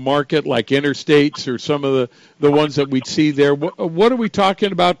are on the market, like Interstates or some of the ones that we'd see there, what are we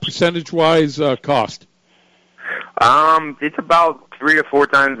talking about percentage-wise cost? It's about 3 to 4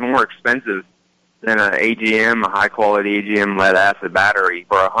 times more expensive than an AGM, a high-quality AGM lead-acid battery.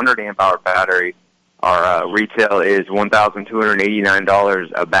 For a 100-amp-hour battery, our retail is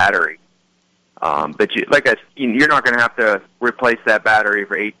 $1,289 a battery. But you're not going to have to replace that battery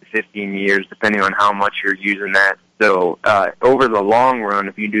for 8 to 15 years, depending on how much you're using that. So over the long run,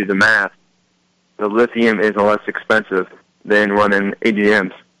 if you do the math, the lithium is less expensive than running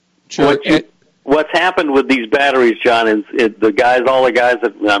AGMs. Sure. What's happened with these batteries, John, is all the guys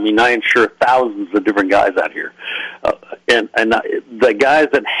I insure thousands of different guys out here. And the guys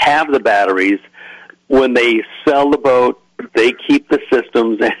that have the batteries, when they sell the boat, they keep the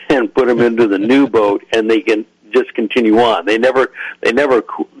systems and put them into the new boat, and they can just continue on. They never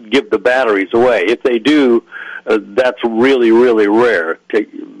give the batteries away. If they do, that's really, really rare.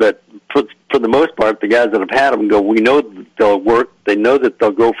 But for the most part, the guys that have had them we know that they'll work. They know that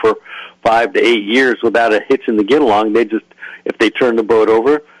they'll go for 5 to 8 years without a hitch in the get along. If they turn the boat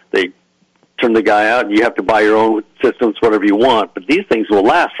over, they turn the guy out, and you have to buy your own systems, whatever you want. But these things will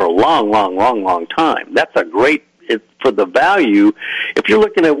last for a long, long, long, long time. That's a great. For the value, if you're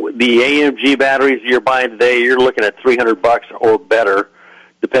looking at the AMG batteries you're buying today, you're looking at $300 or better,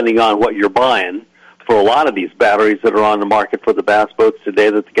 depending on what you're buying, for a lot of these batteries that are on the market for the bass boats today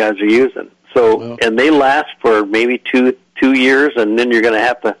that the guys are using. So, and they last for maybe two years, and then you're going to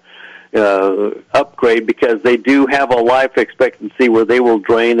have to upgrade, because they do have a life expectancy where they will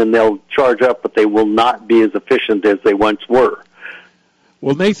drain and they'll charge up, but they will not be as efficient as they once were.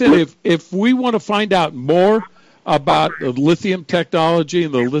 Well, Nathan, if we want to find out more about the lithium technology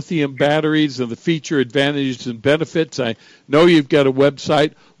and the lithium batteries and the feature advantages and benefits, I know you've got a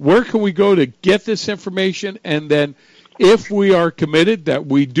website. Where can we go to get this information? And then if we are committed that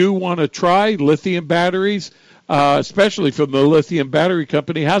we do want to try lithium batteries, especially from the Lithium Battery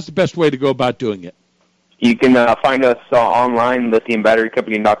Company, how's the best way to go about doing it? You can find us online,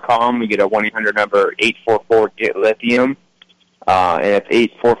 lithiumbatterycompany.com. You get a 1-800 number, 844-GET-LITHIUM, and it's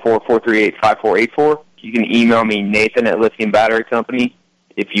 844-438-5484. You can email me, Nathan at Lithium Battery Company,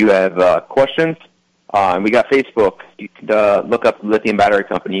 if you have questions. And we got Facebook. You could look up Lithium Battery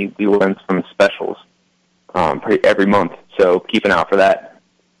Company. We will run some specials every month. So keep an eye out for that.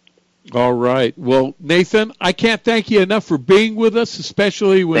 All right. Well, Nathan, I can't thank you enough for being with us,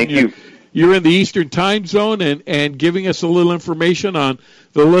 especially when you're in the Eastern time zone and giving us a little information on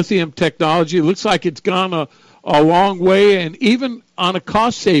the lithium technology. It looks like it's gone a long way, and even on a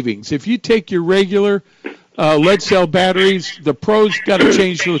cost savings. If you take your regular lead cell batteries, the pros got to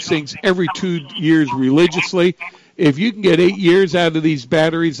change those things every 2 years religiously. If you can get 8 years out of these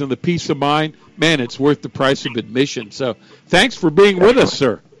batteries and the peace of mind, man, it's worth the price of admission. So thanks for being with us,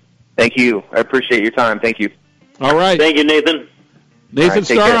 sir. Thank you. I appreciate your time. Thank you. All right. Thank you, Nathan. Nathan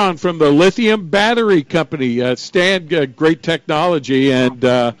Staron from the Lithium Battery Company. Stan, great technology, and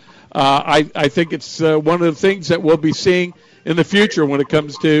I think it's one of the things that we'll be seeing in the future when it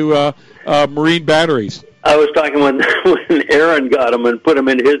comes to marine batteries. I was talking when Aaron got them and put them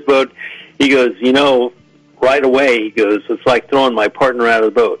into his boat. He goes, right away, he goes, it's like throwing my partner out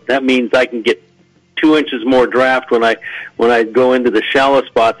of the boat. That means I can get 2 inches more draft when I go into the shallow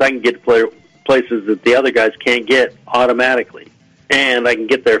spots. I can get places that the other guys can't get automatically, and I can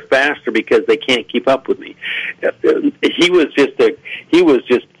get there faster because they can't keep up with me. He was just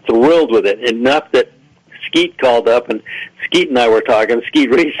thrilled with it, enough that Skeet called up, and Skeet and I were talking. Skeet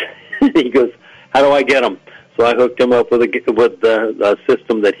Reese, he goes, "How do I get them?" So I hooked him up with a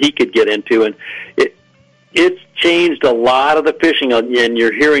system that he could get into, and it's changed a lot of the fishing, and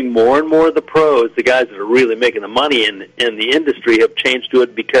you're hearing more and more of the pros, the guys that are really making the money in the industry, have changed to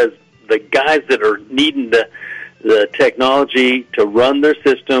it because the guys that are needing the technology to run their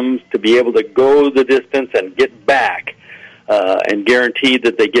systems, to be able to go the distance and get back, and guarantee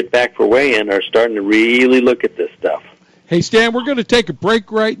that they get back for weigh-in, are starting to really look at this stuff. Hey, Stan, we're going to take a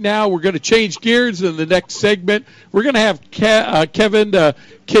break right now. We're going to change gears in the next segment. We're going to have Kevin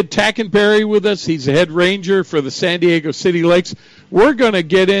Kid Tackenberry with us. He's the head ranger for the San Diego City Lakes. We're going to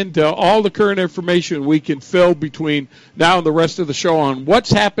get into all the current information we can fill between now and the rest of the show on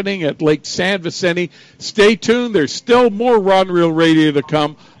what's happening at Lake San Vicente. Stay tuned. There's still more Rod and Reel Radio to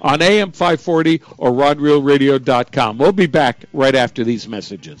come on AM 540 or rodreelradio.com. We'll be back right after these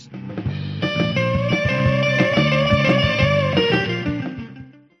messages.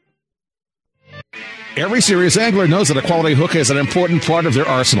 Every serious angler knows that a quality hook is an important part of their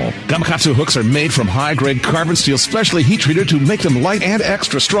arsenal. Gamakatsu hooks are made from high-grade carbon steel, specially heat-treated to make them light and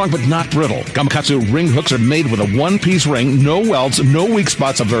extra strong, but not brittle. Gamakatsu ring hooks are made with a one-piece ring, no welds, no weak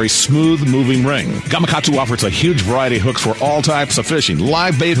spots, a very smooth-moving ring. Gamakatsu offers a huge variety of hooks for all types of fishing.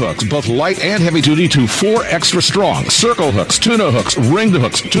 Live bait hooks, both light and heavy-duty, to 4 extra strong. Circle hooks, tuna hooks, ringed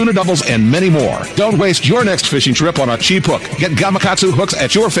hooks, tuna doubles, and many more. Don't waste your next fishing trip on a cheap hook. Get Gamakatsu hooks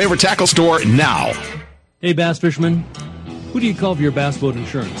at your favorite tackle store now. Hey, bass fishermen, who do you call for your bass boat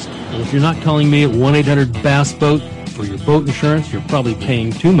insurance? Well, if you're not calling me at 1-800-BASS-BOAT for your boat insurance, you're probably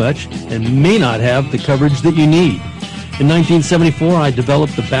paying too much and may not have the coverage that you need. In 1974, I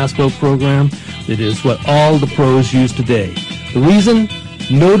developed the Bass Boat program that is what all the pros use today. The reason?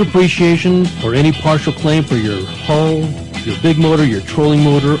 No depreciation or any partial claim for your hull, your big motor, your trolling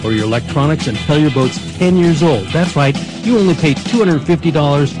motor, or your electronics until your boat's 10 years old. That's right, you only pay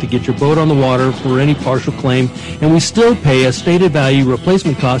 $250 to get your boat on the water for any partial claim, and we still pay a stated value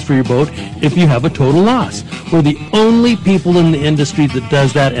replacement cost for your boat if you have a total loss. We're the only people in the industry that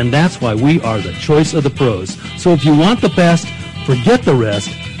does that, and that's why we are the choice of the pros. So if you want the best, forget the rest.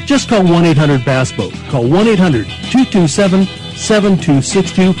 Just call 1-800-BASS-BOAT. Call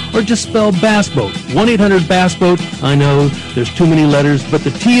 1-800-227-7262 or just spell Bass Boat. 1-800-BASS-BOAT. I know there's too many letters, but the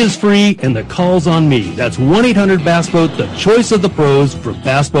T is free and the call's on me. That's 1-800-BASS-BOAT, the choice of the pros for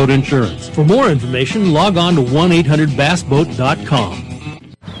bass boat insurance. For more information, log on to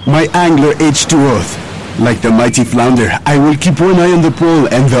 1-800-BASSBOAT.com. My angler H2O. Like the mighty flounder, I will keep one eye on the pole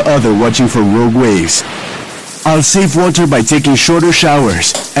and the other watching for rogue waves. I'll save water by taking shorter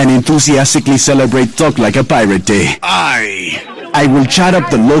showers and enthusiastically celebrate Talk Like a Pirate Day. I will chat up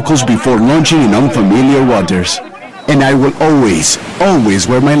the locals before launching in unfamiliar waters. And I will always, always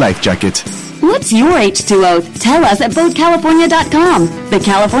wear my life jacket. What's your H2O? Tell us at BoatCalifornia.com. The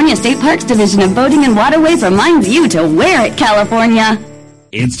California State Parks Division of Boating and Waterways reminds you to wear it, California.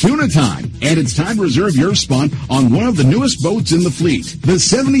 It's tuna time, and it's time to reserve your spot on one of the newest boats in the fleet, the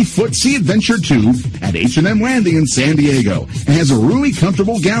 70-foot Sea Adventure 2 at H&M Landing in San Diego. It has a roomy,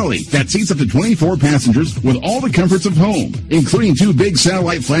 comfortable galley that seats up to 24 passengers with all the comforts of home, including 2 big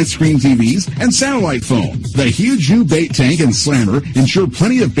satellite flat-screen TVs and satellite phone. The huge new bait tank and slammer ensure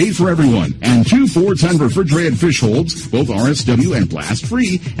plenty of bait for everyone, and 2 4-ton refrigerated fish holds, both RSW and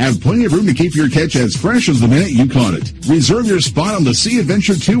blast-free, have plenty of room to keep your catch as fresh as the minute you caught it. Reserve your spot on the Sea Adventure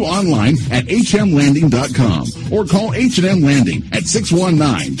 2 online at hmlanding.com or call H&M Landing at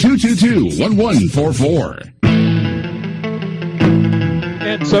 619-222-1144.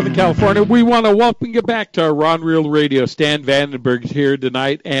 And Southern California, we want to welcome you back to our Ron Real Radio. Stan Vandenberg here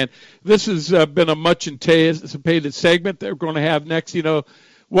tonight, and this has been a much anticipated segment that we're going to have next. You know,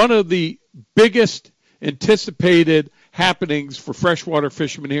 one of the biggest anticipated happenings for freshwater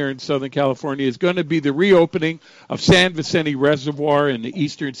fishermen here in Southern California is going to be the reopening of San Vicente Reservoir in the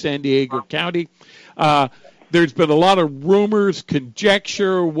eastern San Diego County. There's been a lot of rumors,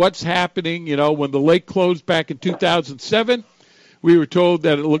 conjecture, what's happening. You know, when the lake closed back in 2007, we were told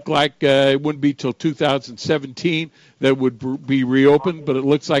that it looked like it wouldn't be till 2017 that it would be reopened, but it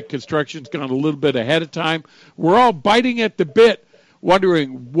looks like construction's gone a little bit ahead of time. We're all biting at the bit,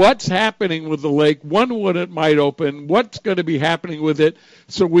 wondering what's happening with the lake, when it might open, what's going to be happening with it.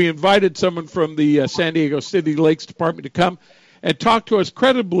 So we invited someone from the San Diego City Lakes Department to come and talk to us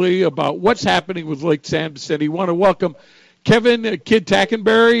credibly about what's happening with Lake San Vicente. We want to welcome Kevin Kid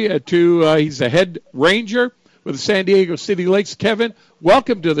Tackenberry he's the head ranger with the San Diego City Lakes. Kevin,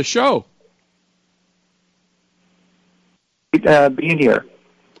 welcome to the show. Being here.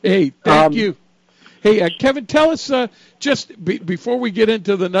 Hey, thank you. Hey, Kevin, tell us, before we get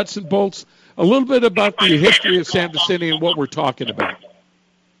into the nuts and bolts, a little bit about the history of San Vicente and what we're talking about.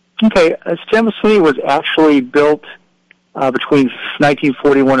 Okay, San Vicente was actually built between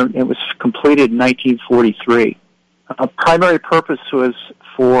 1941 and it was completed in 1943. Primary purpose was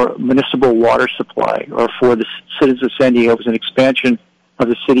for municipal water supply, or for the citizens of San Diego. It was an expansion of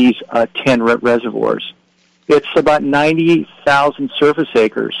the city's 10 reservoirs. It's about 90,000 surface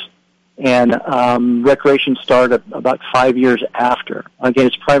acres, and recreation started about 5 years after. Again,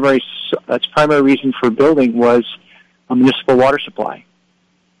 its primary reason for building was a municipal water supply.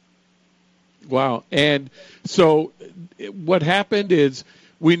 Wow. And so what happened is,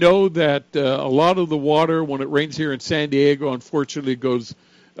 we know that a lot of the water, when it rains here in San Diego, unfortunately goes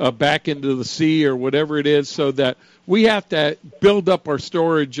back into the sea or whatever it is, so that we have to build up our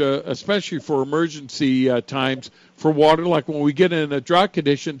storage, especially for emergency times for water, like when we get in a drought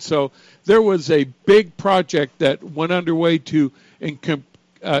condition. So there was a big project that went underway to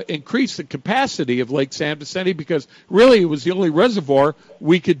increase the capacity of Lake San Vicente, because really it was the only reservoir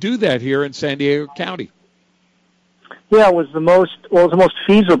we could do that here in San Diego County. Yeah, it was the most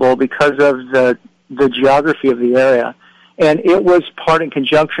feasible because of the geography of the area, and it was part in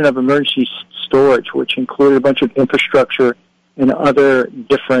conjunction of emergency storage, which included a bunch of infrastructure and other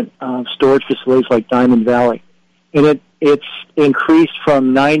different storage facilities like Diamond Valley. And it's increased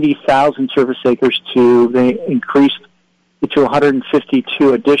from 90,000 surface acres they increased it to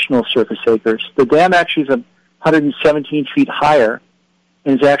 152 additional surface acres. The dam actually is 117 feet higher,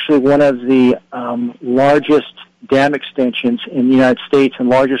 and is actually one of the largest dam extensions in the United States and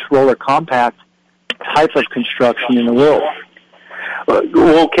largest roller compact type of construction in the world.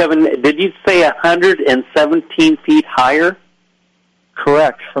 Well, Kevin, did you say 117 feet higher?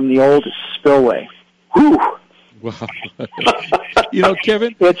 Correct, from the old spillway. Whew. Wow.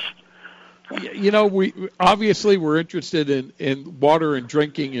 Kevin, we're interested in water and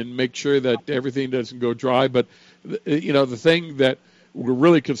drinking and make sure that everything doesn't go dry, but the thing that we're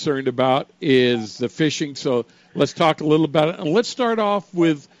really concerned about is the fishing. So let's talk a little about it. And let's start off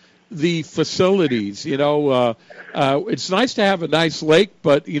with the facilities. It's nice to have a nice lake,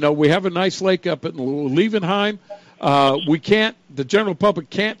 but, we have a nice lake up at Liebenheim. The general public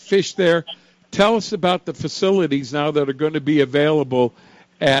can't fish there. Tell us about the facilities now that are going to be available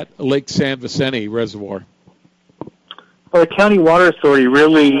at Lake San Vicente Reservoir. Well, the County Water Authority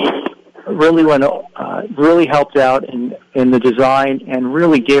really helped out in the design and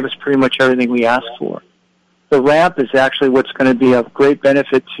really gave us pretty much everything we asked for. The ramp is actually what's going to be of great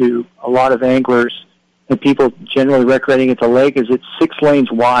benefit to a lot of anglers and people generally recreating at the lake. Is it's 6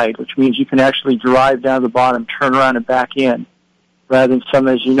 lanes wide, which means you can actually drive down the bottom, turn around, and back in, rather than some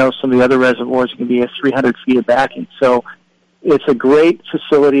of the other reservoirs can be 300 feet of backing. So it's a great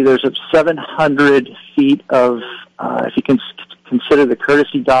facility. There's 700 feet of, if you can consider the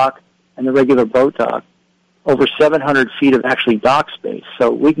courtesy dock and the regular boat dock, over 700 feet of actually dock space. So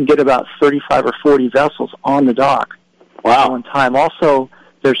we can get about 35 or 40 vessels on the dock at one time. Also,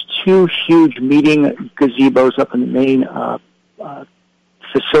 there's 2 huge meeting gazebos up in the main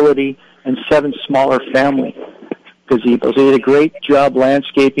facility and 7 smaller family gazebos. They did a great job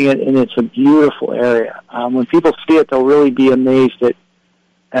landscaping it, and it's a beautiful area. When people see it, they'll really be amazed at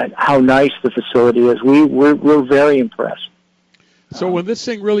how nice the facility is. We're very impressed. So when this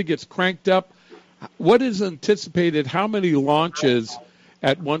thing really gets cranked up, what is anticipated? How many launches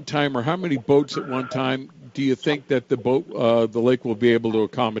at one time, or how many boats at one time do you think that the lake will be able to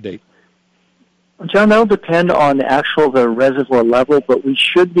accommodate? John, that'll depend on the reservoir level, but we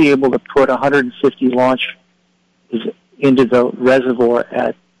should be able to put 150 launches into the reservoir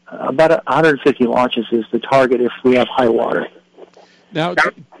at about 150 launches is the target if we have high water. Now,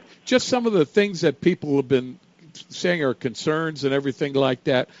 just some of the things that people have been saying are concerns and everything like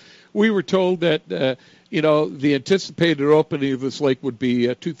that. We were told that, the anticipated opening of this lake would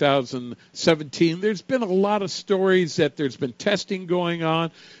be 2017. There's been a lot of stories that there's been testing going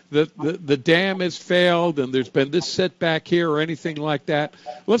on, that the dam has failed, and there's been this setback here or anything like that.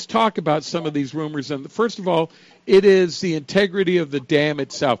 Let's talk about some of these rumors. And first of all, it is the integrity of the dam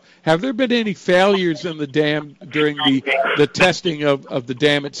itself. Have there been any failures in the dam during the testing of the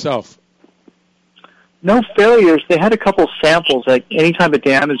dam itself? No failures. They had a couple samples. Like anytime a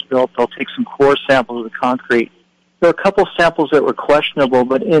dam is built, they'll take some core samples of the concrete. There are a couple samples that were questionable,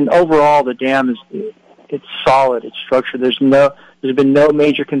 but overall, the dam it's solid. It's structured. There's been no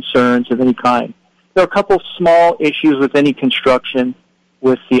major concerns of any kind. There are a couple small issues with any construction,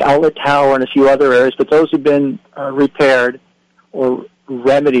 with the outlet tower and a few other areas, but those have been repaired or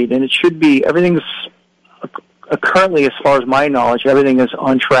remedied, and it should be everything's currently, as far as my knowledge, everything is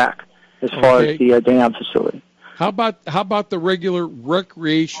on track as far as the dam facility. How about the regular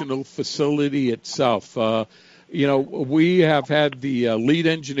recreational facility itself? We have had the lead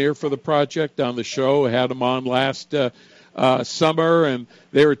engineer for the project on the show. I had him on last summer, and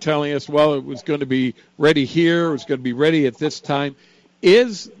they were telling us, well, it was going to be ready here, it was going to be ready at this time.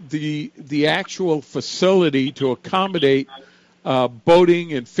 Is the actual facility to accommodate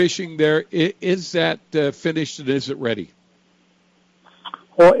boating and fishing there, is that finished and is it ready?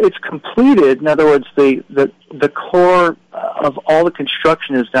 Well, it's completed. In other words, the core of all the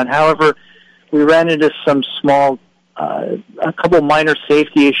construction is done. However, we ran into some small, a couple minor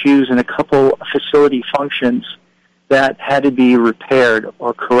safety issues and a couple facility functions that had to be repaired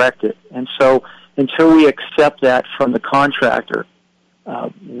or corrected. And so until we accept that from the contractor,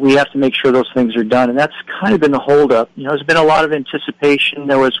 we have to make sure those things are done. And that's kind of been the holdup. There's been a lot of anticipation.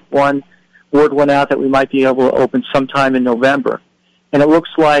 There was word went out that we might be able to open sometime in November. And it looks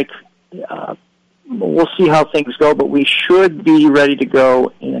like we'll see how things go, but we should be ready to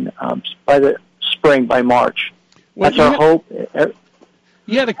go by the spring, by March. That's our hope.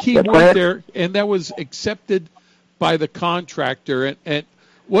 You had a key word there, and that was accepted by the contractor. And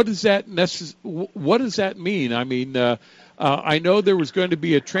what does that mean? I mean, I know there was going to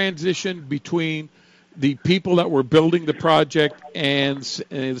be a transition between the people that were building the project and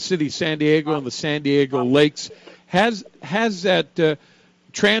the city of San Diego and the San Diego Lakes. Has that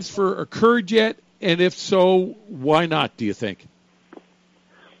transfer occurred yet? And if so, why not, do you think?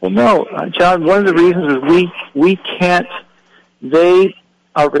 Well, no, John, one of the reasons is we can't, they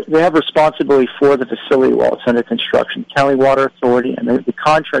have responsibility for the facility while it's under construction. County Water Authority and the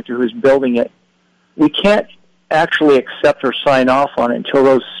contractor who's building it, we can't actually accept or sign off on it until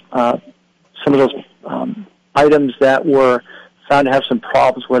those some of those items that were found to have some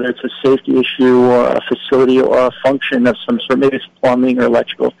problems, whether it's a safety issue or a facility or a function of some sort, maybe it's plumbing or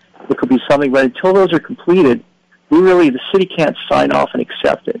electrical. It could be something, but until those are completed, the city can't sign off and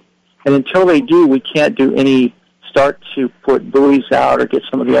accept it. And until they do, we can't do any start to put buoys out or get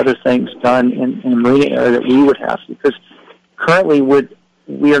some of the other things done in the marina area that we would have to, because currently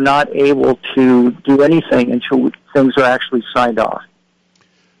we are not able to do anything until things are actually signed off.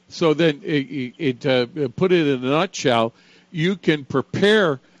 So then, put it in a nutshell, you can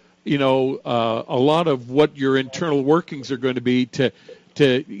prepare, a lot of what your internal workings are going to be to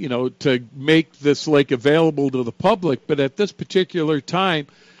make this lake available to the public. But at this particular time,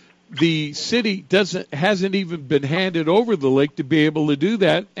 the city hasn't even been handed over the lake to be able to do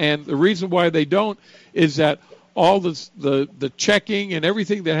that. And the reason why they don't is that all the checking and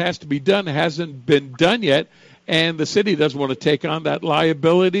everything that has to be done hasn't been done yet, and the city doesn't want to take on that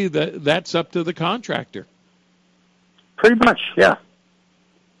liability. That's up to the contractor. Pretty much, yeah.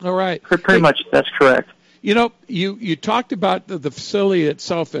 All right. Pretty much, that's correct. You talked about the facility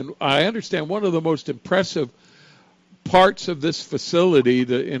itself, and I understand one of the most impressive parts of this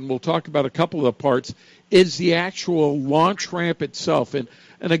facility, and we'll talk about a couple of the parts, is the actual launch ramp itself. And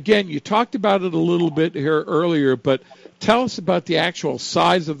again, you talked about it a little bit here earlier, but tell us about the actual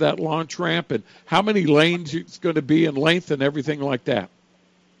size of that launch ramp and how many lanes it's going to be in length and everything like that.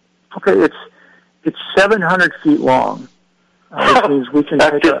 Okay, it's 700 feet long, which means we can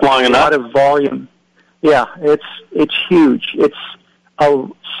take a lot of volume. Yeah, it's huge. It's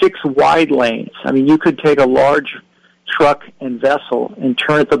 6 wide lanes. I mean, you could take a large truck and vessel and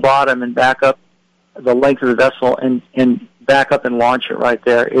turn at the bottom and back up the length of the vessel and back up and launch it right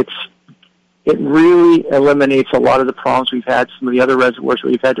there. It really eliminates a lot of the problems we've had, some of the other reservoirs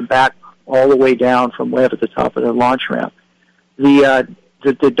where we've had to back all the way down from way up at the top of the launch ramp.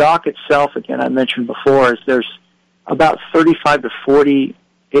 The dock itself, again, I mentioned before, is there's about 35 to 40.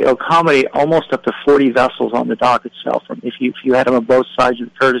 It accommodate almost up to 40 vessels on the dock itself. If you had them on both sides of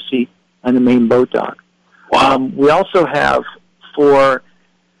the courtesy and the main boat dock. Wow. We also have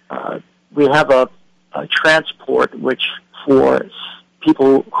we have a transport which for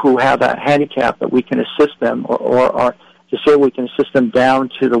people who have a handicap that we can assist them, or to say we can assist them down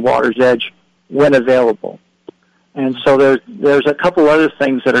to the water's edge when available. And so there's a couple other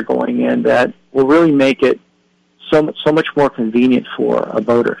things that are going in that will really make it so much more convenient for a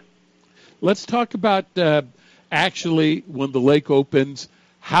boater. Let's talk about actually when the lake opens,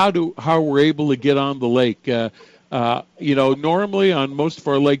 how we're able to get on the lake. Normally on most of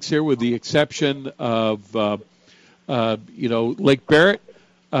our lakes here, with the exception of Lake Barrett,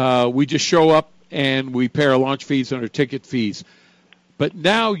 we just show up and we pay our launch fees and our ticket fees. But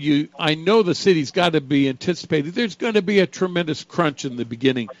now I know the city's got to be anticipating there's going to be a tremendous crunch in the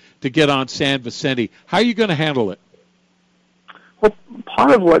beginning to get on San Vicente. How are you going to handle it? Well,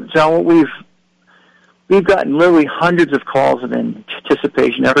 part of what, John, we've gotten literally hundreds of calls in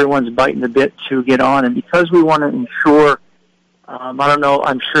anticipation. Everyone's biting the bit to get on, and because we want to ensure, I don't know,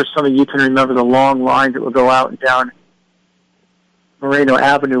 I'm sure some of you can remember the long lines that would go out and down Moreno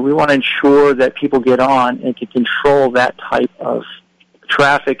Avenue. We want to ensure that people get on and can control that type of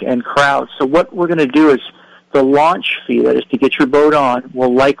traffic and crowd. So what we're going to do is the launch fee, that is to get your boat on,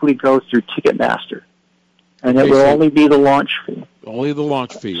 will likely go through Ticketmaster. And it will only be the launch fee. Only the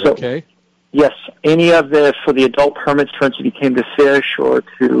launch fee, so, okay. Yes, any of for the adult permits, for instance, if you came to fish or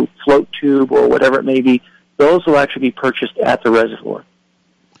to float tube or whatever it may be, those will actually be purchased at the reservoir.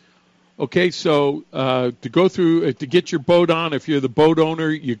 Okay, so to go through, to get your boat on, if you're the boat owner,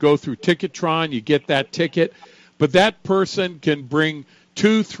 you go through Ticketron, you get that ticket, but that person can bring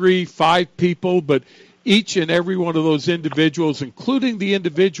 2, 3, 5 people, but each and every one of those individuals, including the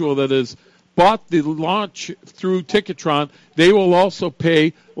individual that has bought the launch through Ticketron, they will also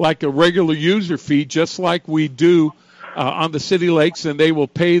pay like a regular user fee, just like we do on the city lakes, and they will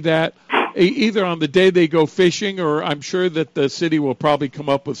pay that either on the day they go fishing, or I'm sure that the city will probably come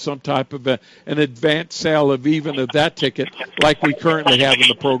up with some type of an advance sale of that ticket, like we currently have in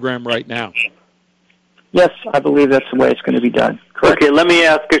the program right now. Yes, I believe that's the way it's going to be done. Correct. Okay, let me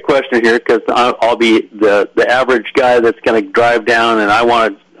ask a question here, because I'll be the average guy that's going to drive down, and I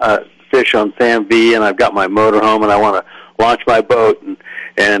want to fish on San V, and I've got my motorhome, and I want to launch my boat,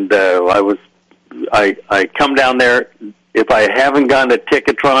 and I come down there. If I haven't gone to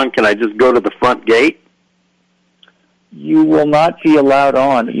Ticketron, can I just go to the front gate? You will not be allowed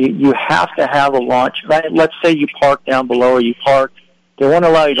on. You have to have a launch. Let's say you park down below, or you park. They won't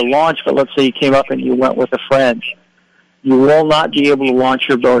allow you to launch, but let's say you came up and you went with a friend. You will not be able to launch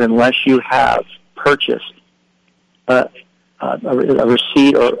your boat unless you have purchased a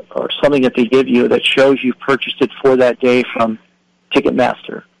receipt or something that they give you that shows you've purchased it for that day from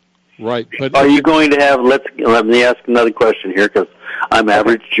Ticketmaster. Right. But are you going to have? Let me ask another question here, because I'm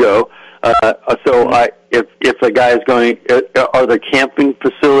average Joe. If a guy is going, are there camping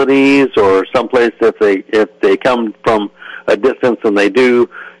facilities or someplace if they come from a distance and they do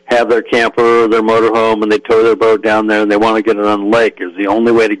have their camper or their motorhome and they tow their boat down there and they want to get it on the lake, is the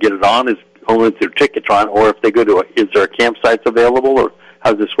only way to get it on is only through Ticketron, or if they go to is there campsites available, or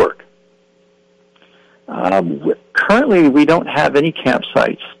how does this work? Currently, we don't have any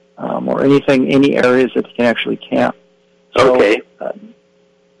campsites or any areas that they can actually camp. So, okay.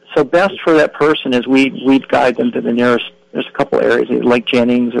 So best for that person is we'd guide them to the nearest. There's a couple areas like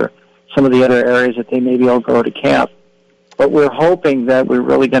Jennings or some of the other areas that they may be able to go to camp. But we're hoping that we're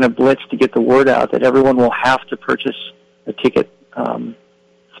really going to blitz to get the word out that everyone will have to purchase a ticket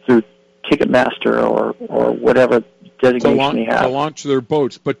through Ticketmaster or whatever designation they have. To launch their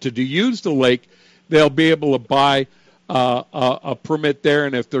boats. But to use the lake, they'll be able to buy a permit there,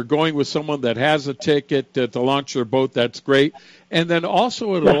 and if they're going with someone that has a ticket to launch their boat, that's great. And then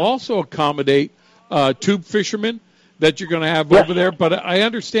also it'll also accommodate tube fishermen that you're going to have over there. But I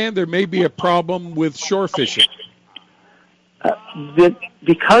understand there may be a problem with shore fishing.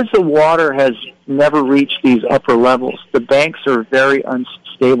 Because the water has never reached these upper levels, the banks are very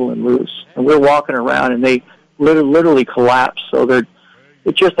unstable and loose. And we're walking around, and they literally collapse. So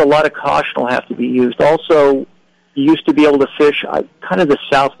it's just a lot of caution will have to be used. Also, you used to be able to fish kind of the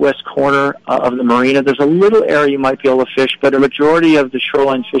southwest corner of the marina. There's a little area you might be able to fish, but a majority of the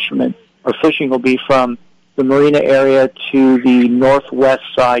shoreline fishermen or fishing will be from the marina area to the northwest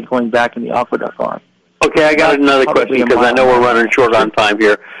side going back in the aqueduct arm. Okay, I got another question because I know we're running short on time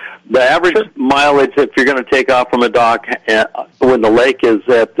here. The average mileage, if you're going to take off from a dock when the lake is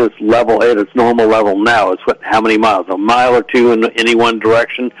at this level, at its normal level now, is how many miles? A mile or two in any one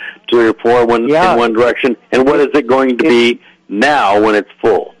direction, 3 or 4 in one direction? And what is it going to be now when it's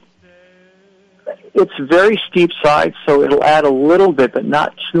full? It's very steep sides, so it'll add a little bit, but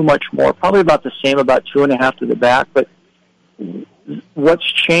not too much more. Probably about the same, about 2.5 to the back. But what's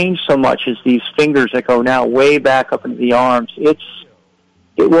changed so much is these fingers that go now way back up into the arms. It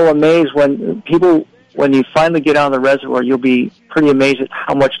will amaze when you finally get on the reservoir, you'll be pretty amazed at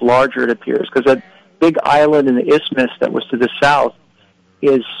how much larger it appears, because that big island in the isthmus that was to the south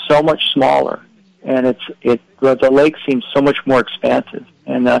is so much smaller, and the lake seems so much more expansive.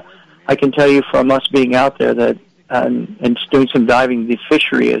 And I can tell you from us being out there that and doing some diving, the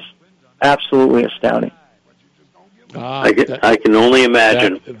fishery is absolutely astounding. I can only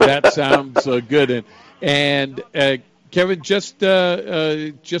imagine. That sounds good. And Kevin, just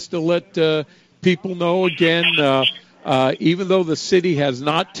to let people know again, even though the city has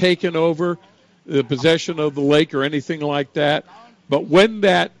not taken over the possession of the lake or anything like that, but when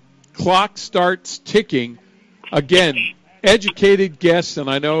that clock starts ticking, again, educated guests, and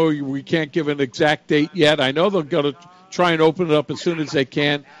I know we can't give an exact date yet. I know they're going to try and open it up as soon as they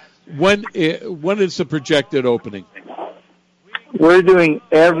can. When is the projected opening? We're doing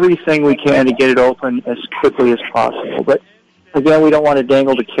everything we can to get it open as quickly as possible. But again, we don't want to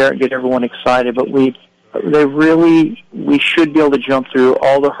dangle the carrot and get everyone excited. But we should be able to jump through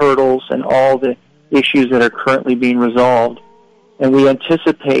all the hurdles and all the issues that are currently being resolved. And we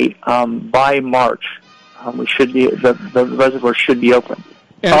anticipate by March, the reservoir should be open.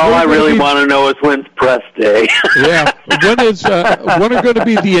 And all I really want to know is when's press day. Yeah. When are going to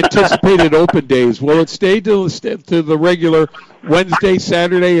be the anticipated open days? Will it stay to the regular Wednesday,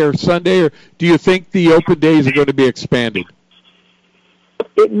 Saturday, or Sunday, or do you think the open days are going to be expanded?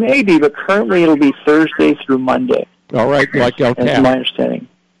 It may be, but currently it'll be Thursday through Monday. All right, like El Cap. That's my understanding.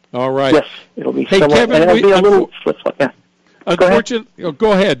 All right. Yes, it'll be somewhat. Kevin, and it'll be a little flip-flop. Yeah. Unfortunately,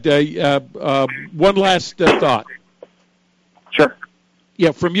 go ahead. One last thought. Sure.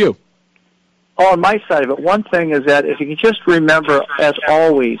 Yeah, from you. On my side of it, one thing is that if you can just remember, as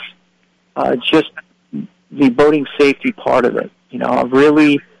always, just the boating safety part of it.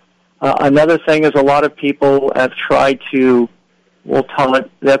 Really, another thing is a lot of people have tried to, they'll call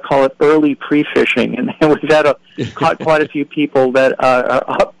it early pre-fishing, and we've caught quite a few people that are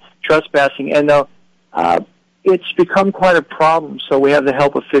up trespassing, and it's become quite a problem. So we have the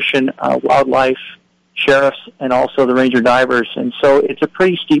help of Fish and Wildlife, sheriffs, and also the ranger divers, and so it's a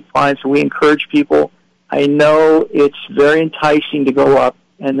pretty steep climb. So we encourage people. I know it's very enticing to go up,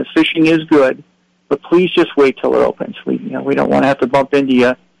 and the fishing is good, but please just wait till it opens. We don't want to have to bump into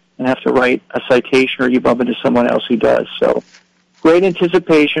you and have to write a citation, or you bump into someone else who does. So great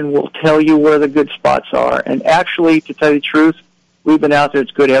anticipation. We'll tell you where the good spots are, and actually, to tell you the truth, we've been out there.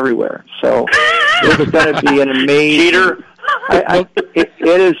 It's good everywhere. So it's going to be an amazing. Cheater.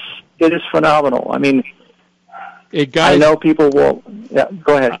 It is phenomenal. I mean, hey guys, I know people will. Yeah,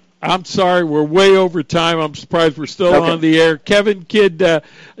 go ahead. I'm sorry, we're way over time. I'm surprised we're still on the air. Kevin Kidd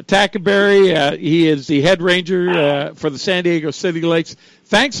Tackenberry, he is the head ranger for the San Diego City Lakes.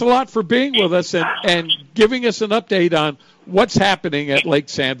 Thanks a lot for being with us and giving us an update on what's happening at Lake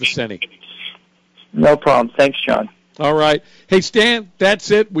San Vicente. No problem. Thanks, John. All right. Hey, Stan, that's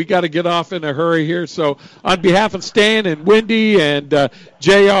it. We got to get off in a hurry here. So on behalf of Stan and Wendy and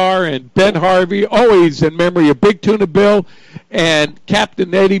JR and Ben Harvey, always in memory of Big Tuna Bill and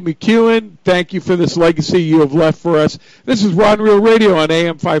Captain Eddie McEwen, thank you for this legacy you have left for us. This is Rod and Reel Radio on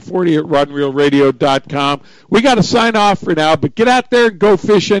AM 540 at rodandreelradio.com. We got to sign off for now, but get out there and go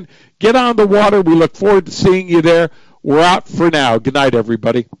fishing. Get on the water. We look forward to seeing you there. We're out for now. Good night,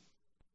 everybody.